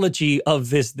chronology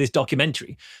of this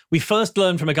documentary, we first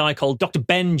learn from a guy called Dr.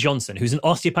 Ben Johnson, who's an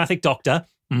osteopathic doctor.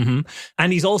 Mm-hmm.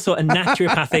 And he's also a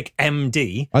naturopathic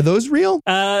MD. Are those real?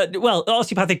 Well,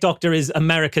 osteopathic doctor is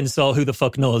American, so who the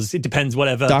fuck knows? It depends,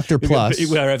 whatever. Doctor plus.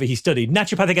 Wherever he studied.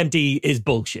 Naturopathic MD is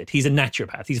bullshit. He's a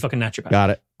naturopath. He's a fucking naturopath. Got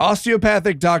it.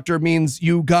 Osteopathic doctor means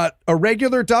you got a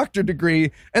regular doctor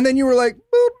degree, and then you were like,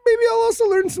 well, maybe I'll also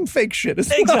learn some fake shit as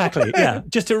well. Exactly, yeah.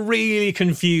 Just to really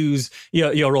confuse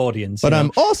your audience. But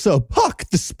I'm also Puck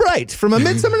the Sprite from A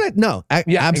Midsummer Night. No,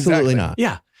 absolutely not.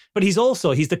 Yeah. But he's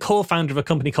the co-founder of a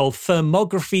company called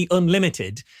Thermography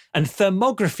Unlimited. And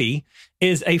thermography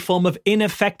is a form of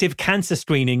ineffective cancer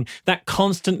screening that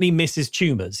constantly misses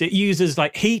tumors. It uses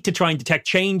like heat to try and detect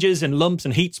changes and lumps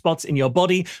and heat spots in your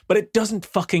body, but it doesn't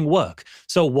fucking work.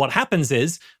 So what happens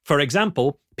is, for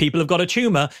example, people have got a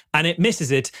tumor and it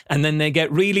misses it, and then they get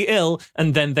really ill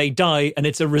and then they die, and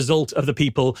it's a result of the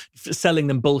people selling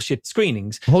them bullshit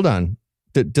screenings. Hold on.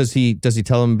 Does he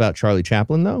tell them about Charlie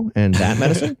Chaplin, though, and that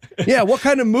medicine? Yeah, what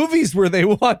kind of movies were they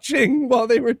watching while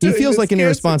they were doing He feels like an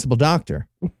irresponsible doctor.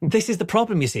 This is the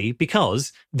problem, you see,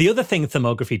 because the other thing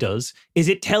thermography does is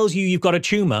it tells you you've got a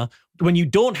tumor when you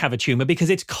don't have a tumor, because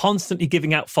it's constantly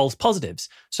giving out false positives.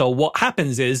 So what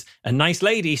happens is a nice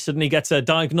lady suddenly gets a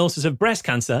diagnosis of breast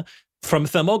cancer from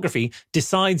thermography,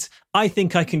 decides, I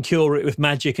think I can cure it with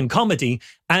magic and comedy.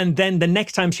 And then the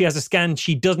next time she has a scan,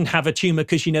 she doesn't have a tumor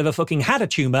because she never fucking had a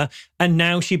tumor. And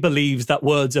now she believes that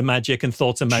words are magic and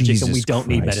thoughts are magic, Jesus and we don't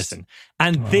need medicine.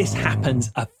 And this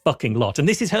happens a fucking lot. And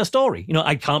this is her story.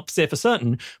 I can't say for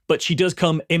certain, but she does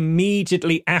come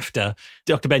immediately after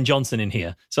Dr. Ben Johnson in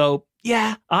here. So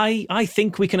yeah, I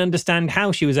think we can understand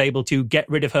how she was able to get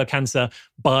rid of her cancer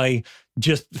by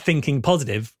just thinking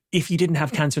positive if you didn't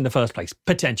have cancer in the first place,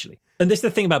 potentially. And this is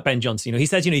the thing about Ben Johnson. He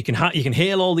says, you can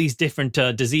heal all these different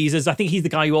diseases. I think he's the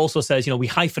guy who also says, we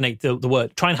hyphenate the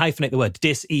word, try and hyphenate the word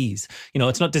dis-ease.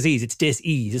 It's not disease, it's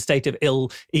dis-ease, a state of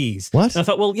ill ease. What? And I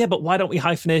thought, well, yeah, but why don't we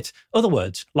hyphenate other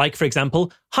words? Like, for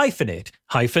example, hyphenate,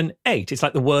 -8. It's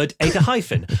like the word ate a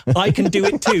hyphen. I can do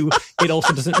it too. It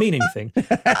also doesn't mean anything.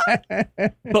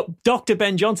 But Dr.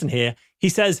 Ben Johnson here, he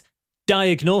says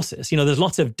diagnosis. There's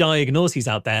lots of diagnoses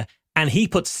out there. And he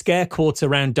puts scare quotes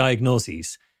around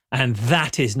diagnoses. And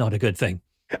that is not a good thing.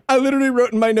 I literally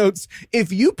wrote in my notes,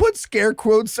 if you put scare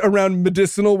quotes around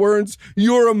medicinal words,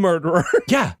 you're a murderer.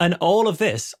 Yeah. And all of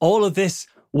this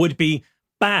would be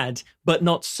bad, but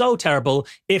not so terrible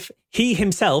if he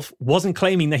himself wasn't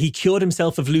claiming that he cured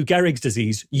himself of Lou Gehrig's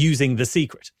disease using The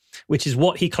Secret, which is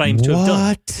what he claims to have done.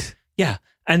 What? Yeah.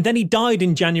 And then he died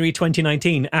in January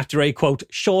 2019 after a, quote,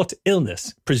 short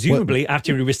illness, presumably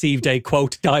after he received a,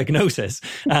 quote, diagnosis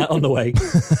on the way.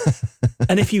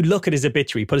 And if you look at his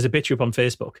obituary, put his obituary up on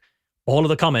Facebook, all of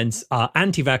the comments are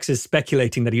anti-vaxxers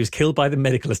speculating that he was killed by the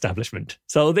medical establishment.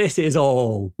 So this is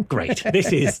all great.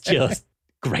 This is just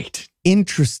great.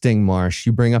 Interesting, Marsh.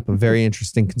 You bring up a very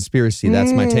interesting conspiracy.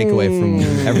 That's my takeaway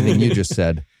from everything you just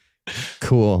said.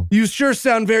 Cool. You sure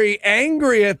sound very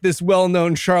angry at this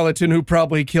well-known charlatan who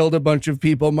probably killed a bunch of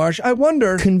people, Marsh. I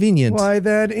wonder Convenient. why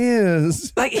that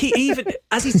is. Like, he even,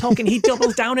 as he's talking, he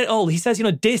doubles down it all. He says,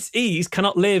 dis-ease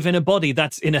cannot live in a body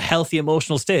that's in a healthy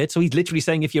emotional state. So he's literally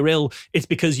saying if you're ill, it's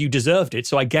because you deserved it.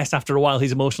 So I guess after a while,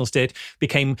 his emotional state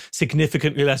became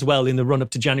significantly less well in the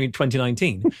run-up to January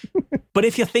 2019. But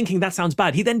if you're thinking that sounds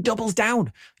bad, he then doubles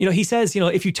down. He says,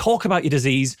 if you talk about your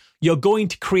disease, you're going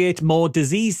to create more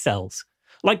disease cells.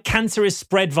 Like cancer is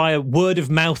spread via word of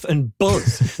mouth and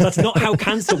buzz. That's not how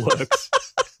cancer works.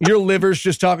 Your liver's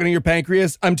just talking to your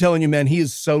pancreas. I'm telling you, man, he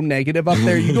is so negative up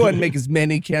there. You go ahead and make as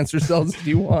many cancer cells as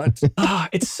you want.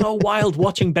 It's so wild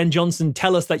watching Ben Johnson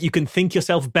tell us that you can think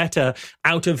yourself better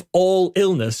out of all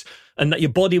illness and that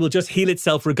your body will just heal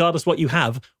itself regardless what you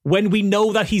have, when we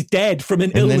know that he's dead from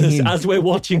an illness as we're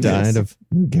watching died this. of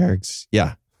Lou Gehrig's.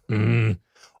 Yeah.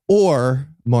 Or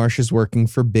Marsh is working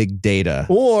for big data.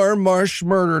 Or Marsh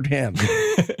murdered him.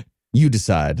 You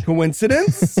decide.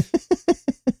 Coincidence?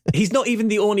 He's not even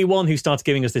the only one who starts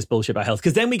giving us this bullshit about health,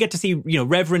 because then we get to see,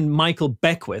 Reverend Michael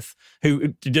Beckwith,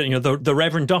 who, the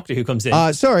Reverend Doctor who comes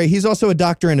in. Sorry, he's also a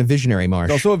doctor and a visionary,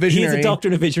 Marsh. Also a visionary. He's a doctor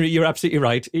and a visionary. You're absolutely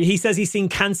right. He says he's seen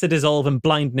cancer dissolve and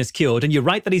blindness cured. And you're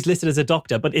right that he's listed as a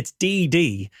doctor, but it's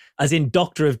DD, as in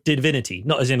Doctor of Divinity,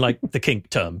 not as in like the kink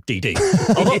term, DD.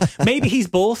 Although maybe he's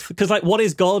both, because what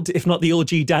is God if not the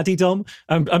OG daddy Dom?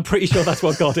 I'm pretty sure that's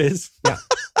what God is. Yeah.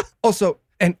 Also,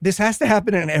 and this has to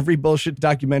happen in every bullshit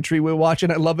documentary we watch,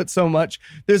 and I love it so much.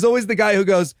 There's always the guy who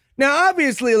goes, now,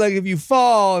 obviously, like if you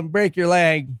fall and break your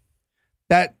leg,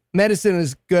 that medicine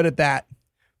is good at that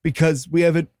because we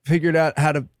haven't figured out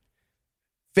how to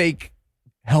fake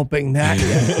helping that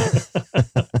yet.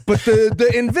 But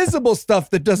the invisible stuff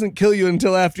that doesn't kill you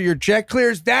until after your check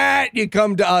clears, that you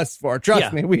come to us for.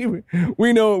 Trust me,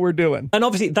 we know what we're doing. And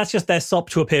obviously, that's just their sop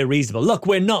to appear reasonable. Look,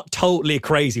 we're not totally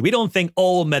crazy. We don't think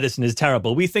all medicine is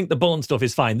terrible. We think the bone stuff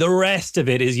is fine. The rest of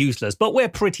it is useless. But we're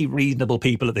pretty reasonable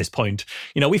people at this point.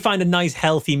 We find a nice,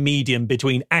 healthy medium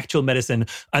between actual medicine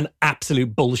and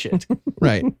absolute bullshit.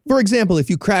 Right. For example, if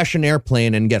you crash an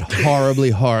airplane and get horribly,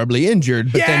 horribly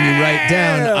injured, but then you write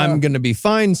down, I'm going to be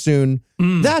fine soon,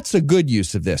 that's a good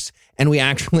use of this. And we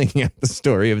actually get the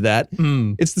story of that.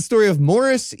 It's the story of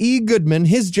Morris E. Goodman.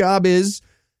 His job is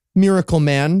Miracle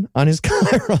Man on his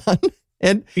Chiron.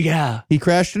 And he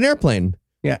crashed an airplane.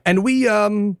 Yeah. And we,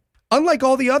 unlike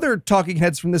all the other talking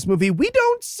heads from this movie, we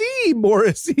don't see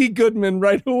Morris E. Goodman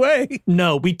right away.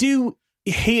 No, we do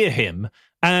hear him.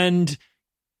 And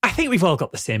I think we've all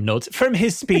got the same notes. From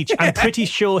his speech, I'm pretty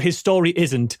sure his story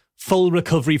isn't full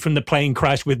recovery from the plane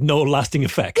crash with no lasting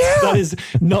effects. Yeah. That is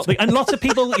not and lots of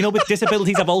people, with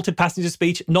disabilities have altered passenger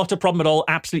speech. Not a problem at all.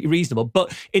 Absolutely reasonable.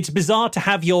 But it's bizarre to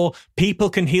have your people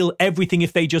can heal everything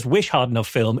if they just wish hard enough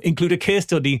film include a case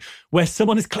study where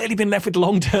someone has clearly been left with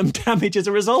long-term damage as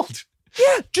a result.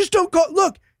 Yeah, just don't go.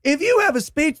 Look, if you have a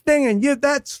speech thing and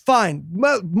that's fine.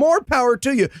 More power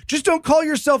to you. Just don't call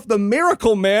yourself the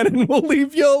Miracle Man and we'll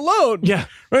leave you alone. Yeah.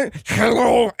 Right?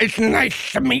 Hello, it's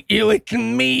nice to meet you. It's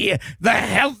me, the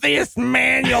healthiest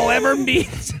man you'll ever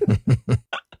meet.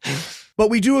 But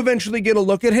we do eventually get a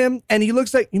look at him, and he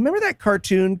looks like, you remember that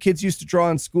cartoon kids used to draw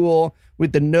in school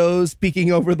with the nose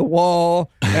peeking over the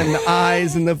wall and the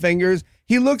eyes and the fingers?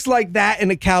 He looks like that in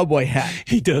a cowboy hat.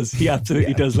 He does. He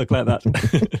absolutely does look like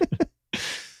that.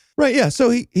 Right, yeah. So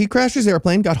he crashed his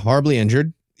airplane, got horribly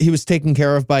injured. He was taken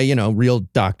care of by, real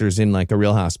doctors in like a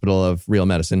real hospital of real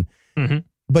medicine. Mm-hmm.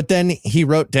 But then he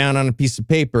wrote down on a piece of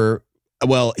paper,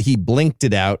 he blinked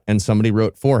it out and somebody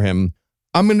wrote for him,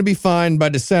 I'm going to be fine by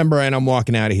December and I'm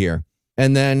walking out of here.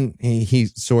 And then he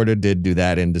sort of did do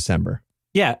that in December.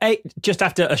 Yeah, just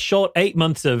after a short 8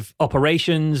 months of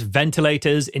operations,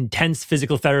 ventilators, intense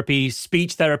physical therapy,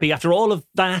 speech therapy, after all of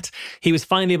that, he was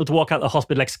finally able to walk out of the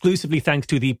hospital exclusively thanks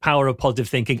to the power of positive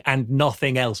thinking and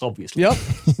nothing else, obviously. Yep,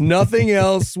 nothing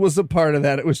else was a part of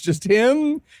that. It was just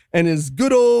him and his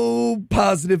good old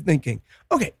positive thinking.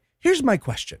 Okay, here's my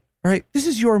question. All right, this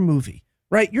is your movie.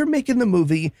 right? You're making the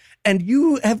movie and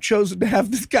you have chosen to have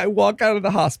this guy walk out of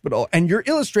the hospital and you're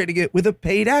illustrating it with a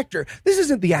paid actor. This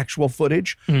isn't the actual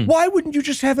footage. Why wouldn't you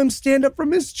just have him stand up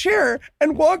from his chair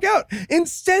and walk out?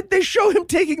 Instead, they show him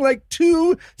taking like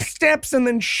 2 steps and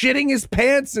then shitting his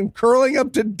pants and curling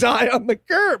up to die on the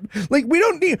curb. Like, we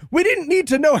didn't need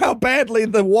to know how badly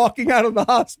the walking out of the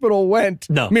hospital went.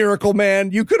 No. Miracle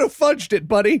Man, you could have fudged it,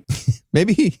 buddy.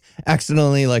 Maybe he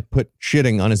accidentally like put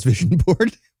shitting on his vision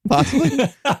board. Possibly.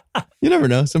 You never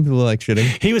know. Some people like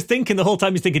shitting. He was thinking the whole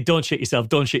time, he's thinking, don't shit yourself,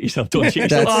 don't shit yourself, don't shit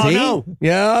yourself. That's Oh, it. no.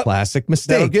 Yeah. Classic That'll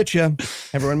mistake. get you.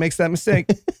 Everyone makes that mistake.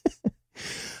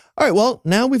 All right. Well,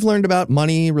 now we've learned about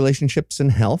money, relationships,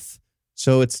 and health.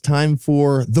 So it's time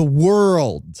for the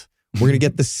world. We're going to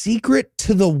get the secret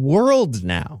to the world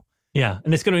now. Yeah,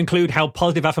 and it's going to include how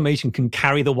positive affirmation can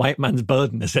carry the white man's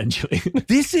burden, essentially.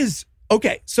 This is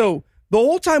okay. So the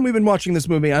whole time we've been watching this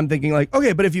movie, I'm thinking like,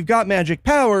 okay, but if you've got magic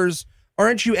powers,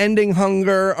 aren't you ending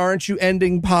hunger? Aren't you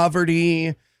ending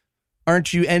poverty?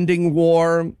 Aren't you ending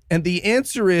war? And the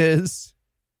answer is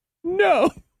no.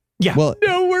 Yeah. Well,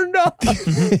 No, we're not.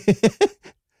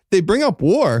 they bring up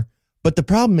war, but the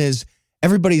problem is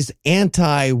everybody's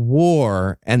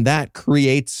anti-war, and that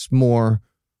creates more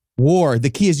war. The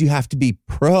key is you have to be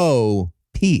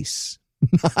pro-peace,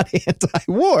 not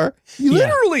anti-war.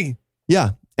 Literally.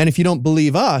 Yeah. And if you don't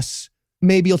believe us,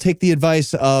 maybe you'll take the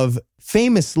advice of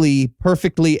famously,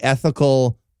 perfectly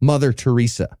ethical Mother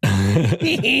Teresa. And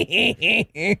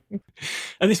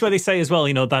this is where they say as well,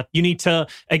 you know, that you need to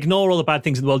ignore all the bad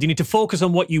things in the world. You need to focus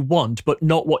on what you want, but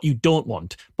not what you don't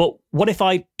want. But what if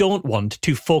I don't want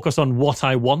to focus on what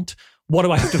I want? What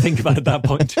do I have to think about at that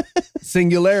point?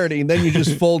 Singularity. Then you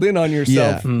just fold in on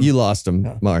yourself. Yeah, you lost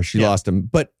him, Marsh. You lost him.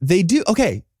 But they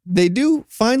do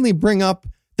finally bring up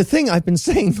the thing I've been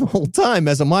saying the whole time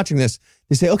as I'm watching this.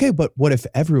 They say, okay, but what if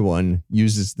everyone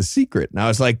uses the secret? And I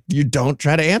was like, you don't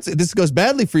try to answer. This goes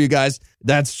badly for you guys.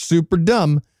 That's super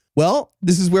dumb. Well,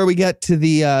 this is where we get to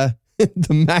the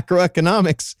the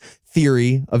macroeconomics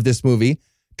theory of this movie.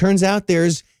 Turns out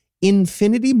there's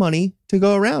infinity money to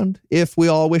go around. If we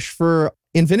all wish for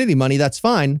infinity money, that's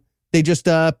fine. They just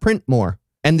print more.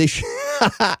 And they,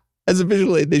 as a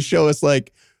visually, they show us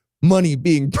like money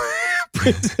being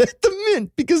printed at the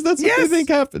mint because that's what they think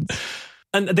happens.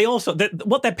 And they also,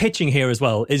 what they're pitching here as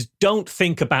well is don't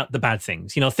think about the bad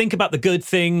things. You know, think about the good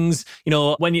things. You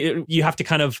know, when you have to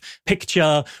kind of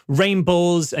picture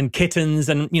rainbows and kittens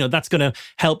and, you know, that's going to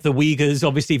help the Uyghurs,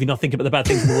 obviously, if you're not thinking about the bad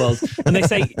things in the world. And they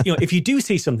say, you know, if you do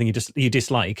see something you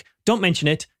dislike, don't mention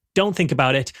it. Don't think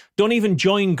about it. Don't even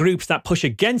join groups that push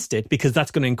against it because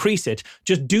that's going to increase it.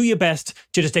 Just do your best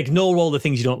to just ignore all the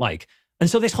things you don't like. And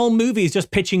so this whole movie is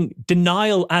just pitching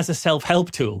denial as a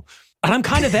self-help tool. And I'm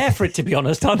kind of there for it, to be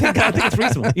honest. I think it's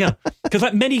reasonable. Yeah. Because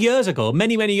like many years ago,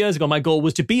 my goal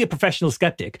was to be a professional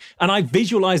skeptic. And I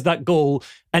visualized that goal.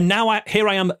 And now here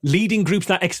I am leading groups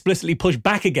that explicitly push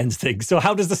back against things. So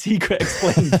how does The Secret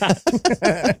explain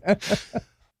that?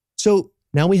 So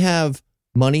now we have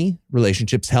money,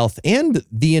 relationships, health, and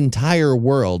the entire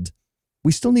world.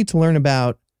 We still need to learn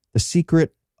about the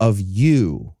secret of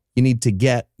you. You need to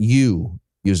get you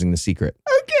using the secret.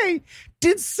 Okay.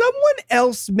 Did someone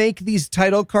else make these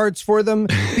title cards for them?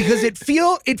 Because it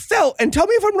felt, and tell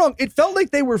me if I'm wrong, it felt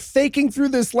like they were faking through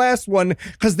this last one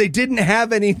because they didn't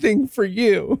have anything for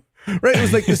you. Right? It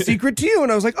was like The Secret to You.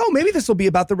 And I was like, oh, maybe this will be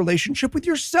about the relationship with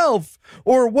yourself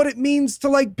or what it means to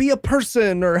like be a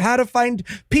person or how to find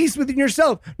peace within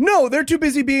yourself. No, they're too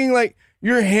busy being like,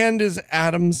 your hand is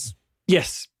atoms.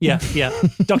 Yes. Yeah.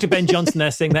 Dr. Ben Johnson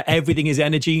there saying that everything is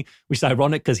energy, which is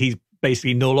ironic because he's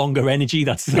basically no longer energy.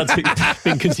 That's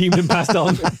been consumed and passed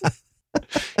on.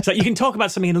 So you can talk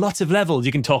about something in lots of levels.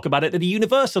 You can talk about it at a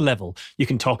universal level. You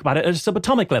can talk about it at a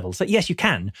subatomic level. So yes, you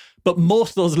can. But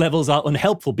most of those levels are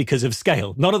unhelpful because of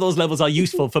scale. None of those levels are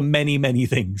useful for many, many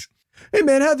things. Hey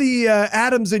man, how the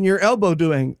atoms in your elbow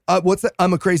doing? What's that?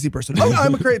 I'm a crazy person.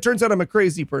 Oh, it turns out I'm a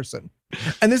crazy person.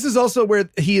 And this is also where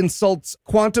he insults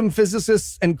quantum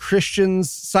physicists and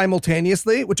Christians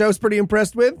simultaneously, which I was pretty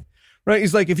impressed with. Right?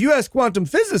 He's like, if you ask quantum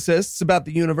physicists about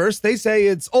the universe, they say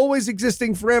it's always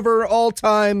existing forever, all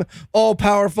time, all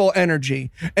powerful energy.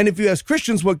 And if you ask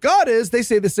Christians what God is, they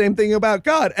say the same thing about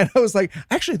God. And I was like,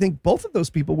 I actually think both of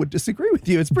those people would disagree with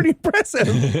you. It's pretty impressive.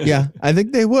 Yeah, I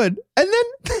think they would. And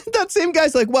then that same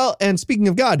guy's like, well, and speaking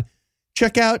of God,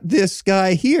 check out this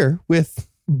guy here with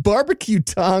barbecue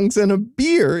tongs and a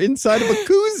beer inside of a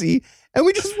koozie. And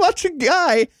we just watch a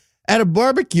guy at a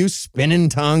barbecue spinning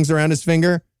tongs around his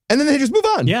finger. And then they just move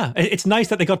on. Yeah, it's nice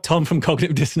that they got Tom from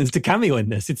Cognitive Dissonance to cameo in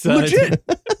this. It's legit.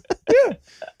 Yeah.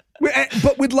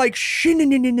 But with like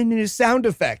sound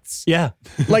effects. Yeah.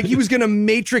 Like he was going to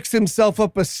matrix himself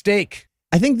up a steak.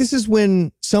 I think this is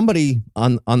when somebody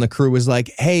on the crew was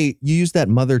like, hey, you used that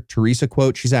Mother Teresa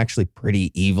quote. She's actually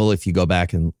pretty evil if you go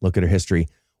back and look at her history.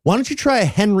 Why don't you try a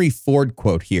Henry Ford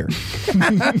quote here?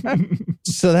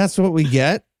 So that's what we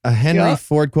get. A Henry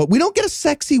Ford quote. We don't get a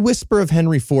sexy whisper of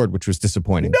Henry Ford, which was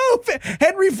disappointing. No,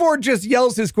 Henry Ford just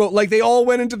yells his quote. Like they all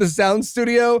went into the sound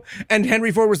studio and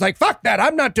Henry Ford was like, fuck that.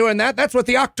 I'm not doing that. That's what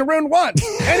the Octoroon wants.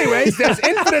 Anyways, there's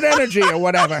infinite energy or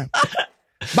whatever.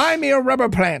 Buy me a rubber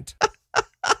plant.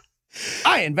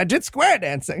 I invented square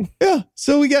dancing. Yeah.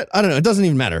 So we get, I don't know. It doesn't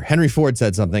even matter. Henry Ford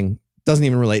said something. Doesn't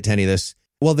even relate to any of this.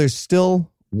 Well, there's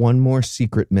still one more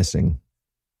secret missing.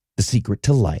 The secret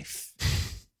to life.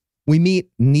 We meet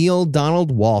Neil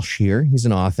Donald Walsh here. He's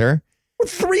an author. We're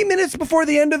 3 minutes before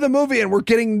the end of the movie and we're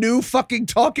getting new fucking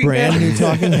talking Brand head. new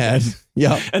talking head.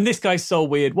 Yeah. And this guy's so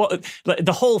weird. Like,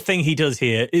 the whole thing he does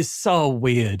here is so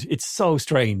weird. It's so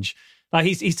strange. Like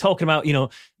he's talking about,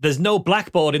 there's no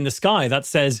blackboard in the sky that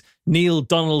says Neil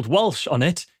Donald Walsh on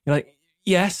it. You're like,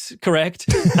 yes,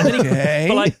 correct. And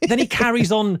then then he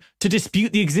carries on to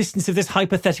dispute the existence of this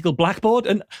hypothetical blackboard.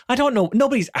 And I don't know,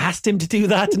 nobody's asked him to do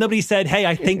that. Nobody said, hey,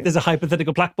 I think there's a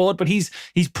hypothetical blackboard, but he's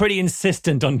pretty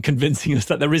insistent on convincing us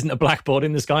that there isn't a blackboard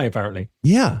in the sky, apparently.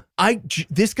 Yeah.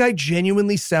 This guy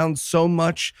genuinely sounds so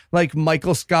much like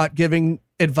Michael Scott giving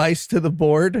advice to the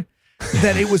board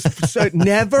that it was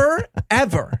never,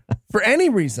 ever, for any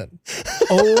reason,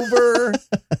 over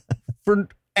for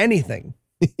anything.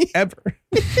 Ever.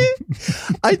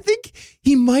 I think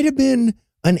he might have been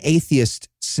an atheist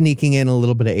sneaking in a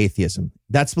little bit of atheism.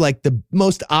 That's like the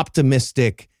most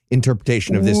optimistic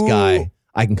interpretation of this guy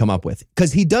I can come up with.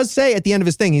 Because he does say at the end of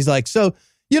his thing, he's like, so,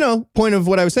 point of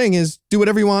what I was saying is do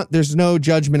whatever you want. There's no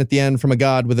judgment at the end from a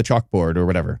god with a chalkboard or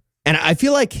whatever. And I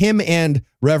feel like him and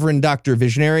Reverend Dr.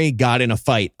 Visionary got in a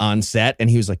fight on set. And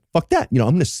he was like, fuck that. I'm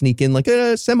going to sneak in like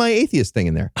a semi-atheist thing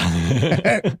in there.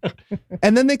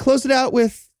 And then they closed it out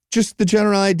with just the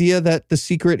general idea that the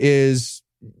secret is,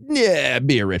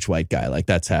 be a rich white guy. Like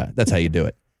that's how you do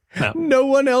it. No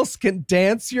one else can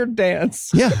dance your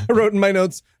dance. Yeah. I wrote in my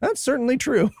notes, that's certainly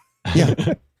true. Yeah.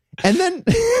 And then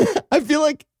I feel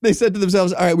like they said to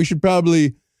themselves, all right, we should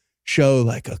probably show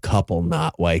like a couple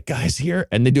not white guys here.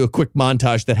 And they do a quick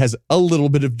montage that has a little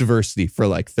bit of diversity for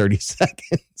like 30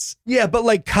 seconds. Yeah, but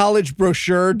like college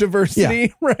brochure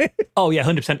diversity, right? Oh, yeah,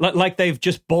 100%. Like they've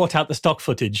just bought out the stock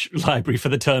footage library for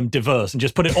the term diverse and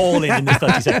just put it all in this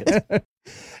 30 seconds.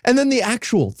 And then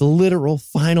the literal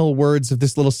final words of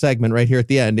this little segment right here at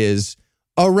the end is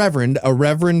a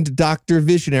Reverend Dr.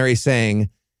 Visionary saying,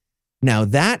 now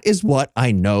that is what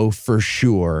I know for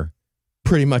sure.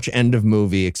 Pretty much end of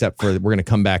movie, except for we're going to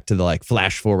come back to the like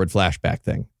flash forward flashback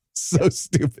thing. So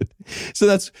stupid. So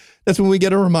that's when we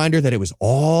get a reminder that it was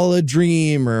all a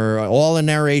dream or all a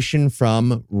narration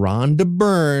from Rhonda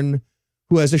Byrne,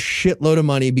 who has a shitload of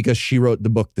money because she wrote the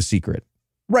book The Secret.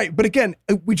 Right. But again,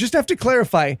 we just have to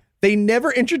clarify. They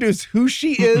never introduce who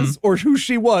she is or who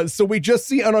she was. So we just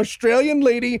see an Australian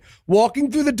lady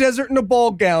walking through the desert in a ball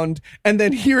gown. And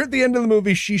then here at the end of the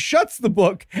movie, she shuts the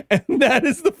book. And that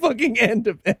is the fucking end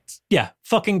of it. Yeah.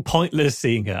 Fucking pointless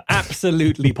seeing her.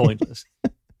 Absolutely pointless.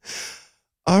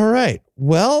 All right.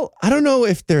 Well, I don't know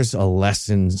if there's a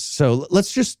lesson. So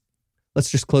let's just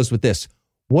close with this.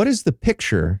 What is the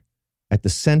picture at the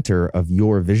center of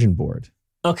your vision board?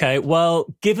 Okay,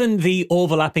 well, given the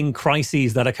overlapping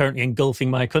crises that are currently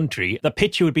engulfing my country, the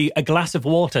picture would be a glass of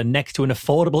water next to an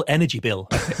affordable energy bill,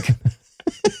 I think.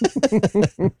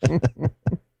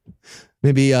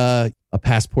 Maybe a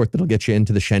passport that'll get you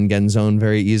into the Schengen zone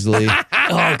very easily.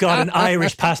 Oh, God, an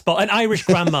Irish passport, an Irish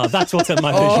grandma. That's what's on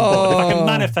my vision board. If I can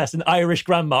manifest an Irish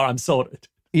grandma, I'm sorted.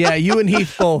 Yeah, you and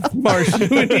Heath both, Marsh.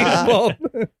 You and Heath both.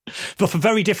 But for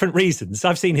very different reasons.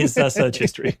 I've seen his search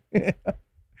history.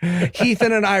 Heath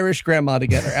and an Irish grandma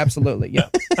together. Absolutely. Yeah.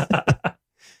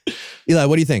 Eli,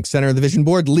 what do you think? Center of the vision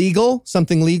board, legal?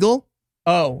 Something legal?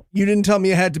 Oh, you didn't tell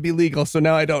me it had to be legal, so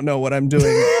now I don't know what I'm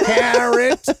doing.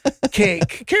 Carrot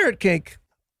cake.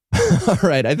 All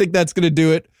right. I think that's going to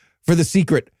do it for The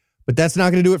Secret, but that's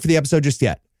not going to do it for the episode just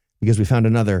yet because we found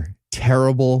another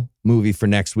terrible movie for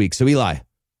next week. So Eli,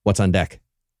 what's on deck?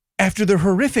 After the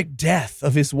horrific death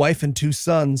of his wife and 2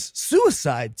 sons,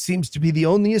 suicide seems to be the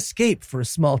only escape for a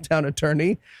small-town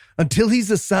attorney until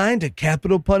he's assigned a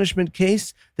capital punishment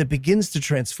case that begins to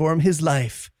transform his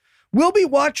life. We'll be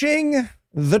watching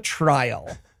The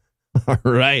Trial. All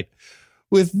right.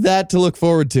 With that to look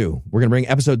forward to, we're going to bring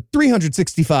episode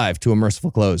 365 to a merciful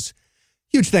close.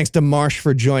 Huge thanks to Marsh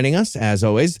for joining us, as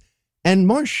always. And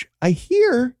Marsh, I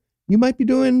hear you might be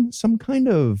doing some kind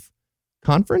of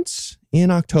conference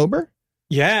in October.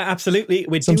 Yeah, absolutely.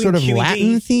 We're Some doing sort of QED.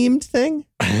 Latin-themed thing?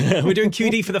 We're doing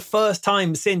QED for the first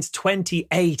time since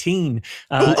 2018.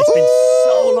 It's been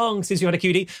so long since you had a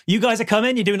QED. You guys are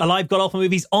coming. You're doing a live God Awful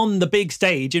Movies on the big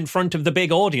stage in front of the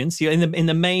big audience. You're in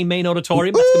the main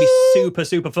auditorium. That's going to be super,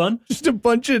 super fun. Just a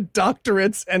bunch of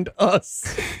doctorates and us.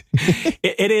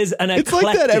 It is an eclectic... It's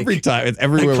like that every time. It's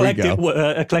everywhere we go.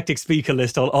 Eclectic speaker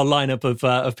list or lineup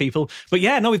of people. But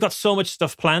yeah, no, we've got so much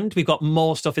stuff planned. We've got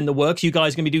more stuff in the works. You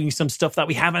guys are going to be doing some stuff that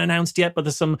we haven't announced yet, but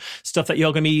there's some stuff that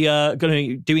you're going to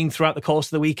be doing throughout the course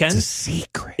of the weekend. It's a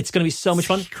secret. It's going to be so much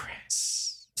fun.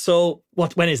 So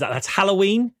when is that? That's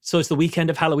Halloween. So it's the weekend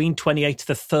of Halloween, 28th to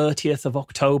the 30th of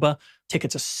October.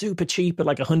 Tickets are super cheap at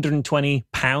like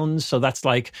 £120. So that's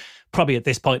like probably at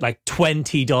this point like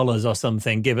 $20 or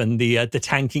something, given the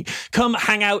tanking. Come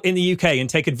hang out in the UK and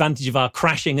take advantage of our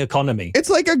crashing economy. It's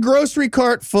like a grocery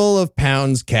cart full of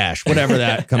pounds cash, whatever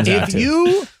that comes out If to.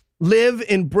 you live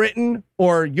in Britain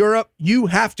or Europe, you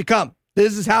have to come.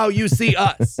 This is how you see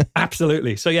us.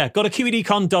 Absolutely. So yeah, go to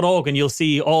QEDcon.org and you'll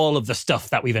see all of the stuff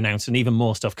that we've announced and even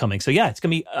more stuff coming. So yeah, it's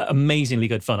going to be amazingly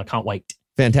good fun. I can't wait.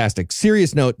 Fantastic.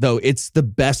 Serious note, though, it's the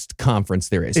best conference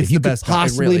there is. It's if you the could best con- it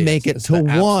possibly really make is. it It's to the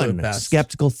absolute one best.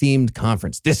 skeptical-themed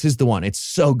conference, this is the one. It's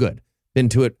so good. Been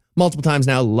to it multiple times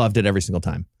now. Loved it every single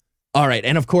time. All right.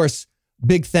 And of course,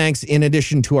 big thanks in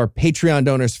addition to our Patreon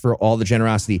donors for all the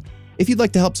generosity. If you'd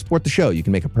like to help support the show, you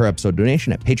can make a per-episode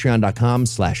donation at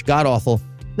patreon.com/godawful.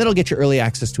 That'll get you early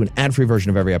access to an ad-free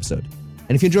version of every episode.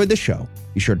 And if you enjoyed this show,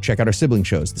 be sure to check out our sibling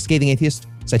shows, The Scathing Atheist,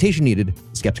 Citation Needed,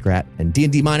 The Skepticrat, and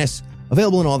D&D Minus,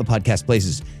 available in all the podcast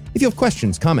places. If you have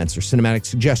questions, comments, or cinematic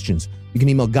suggestions, you can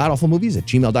email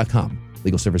godawfulmovies@gmail.com.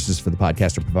 Legal services for the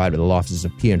podcast are provided by the law offices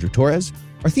of P. Andrew Torres.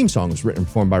 Our theme song was written and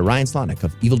performed by Ryan Slotnick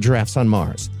of Evil Giraffes on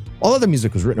Mars. All other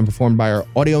music was written and performed by our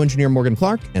audio engineer, Morgan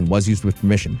Clark, and was used with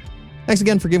permission. Thanks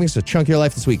again for giving us a chunk of your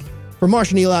life this week. For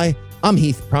Marsh and Eli, I'm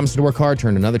Heath, promising to work hard to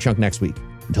earn another chunk next week.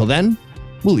 Until then,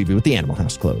 we'll leave you with the Animal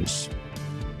House close.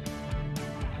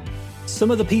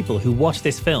 Some of the people who watched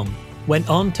this film went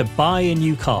on to buy a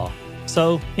new car.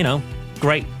 So,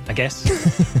 great, I guess.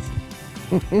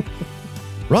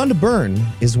 Rhonda Byrne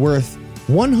is worth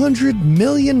 $100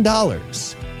 million.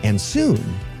 And soon,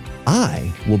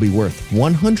 I will be worth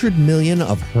 100 million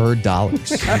of her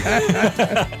dollars.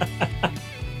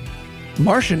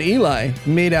 Marsh and Eli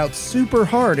made out super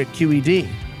hard at QED.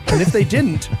 And if they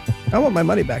didn't, I want my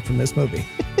money back from this movie.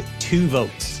 2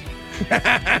 votes.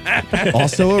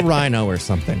 Also a rhino or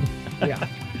something. Yeah.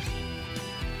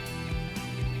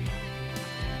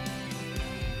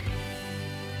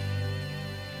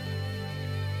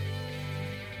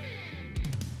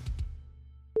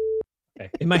 Okay.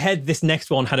 In my head, this next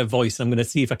one had a voice. I'm going to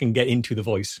see if I can get into the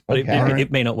voice. But Okay.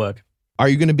 it may not work. Are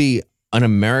you going to be an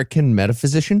American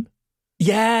metaphysician?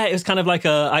 Yeah, it was kind of like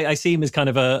I see him as kind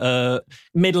of a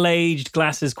middle-aged,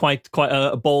 glasses, quite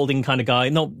a balding kind of guy.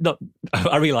 No,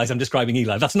 I realize I'm describing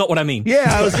Eli. That's not what I mean. Yeah,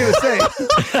 I was going to say.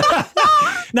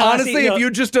 No, Honestly, if you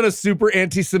just done a super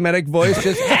anti-Semitic voice,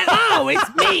 just, hello,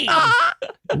 it's me,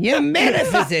 your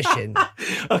metaphysician.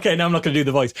 Okay, now I'm not going to do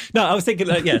the voice. No, I was thinking,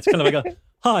 it's kind of like a,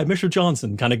 hi, Mr.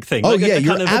 Johnson kind of thing. Oh, Like yeah, a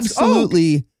you're kind of-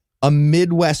 absolutely a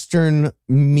Midwestern,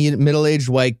 middle-aged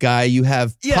white guy. You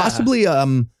have possibly,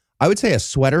 I would say, a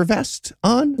sweater vest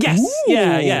on. Yes, Ooh.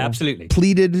 yeah, absolutely.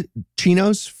 Pleated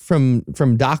chinos from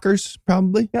Dockers,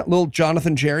 probably. Got little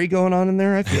Jonathan Jerry going on in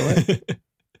there, I feel it.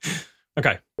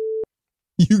 Okay.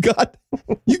 You got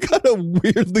a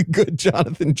weirdly good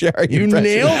Jonathan Jerry You impression.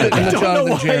 nailed it in I the don't know Jonathan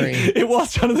why Jerry. it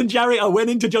was Jonathan Jerry. I went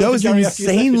into That Jonathan was Jerry after you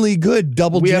said it. insanely good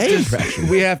double We J impression.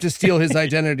 we have to steal his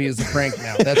identity as a prank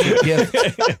now. That's a gift.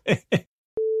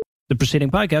 The preceding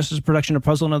podcast is a production of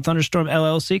Puzzle and Thunderstorm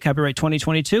LLC, copyright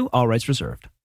 2022, all rights reserved.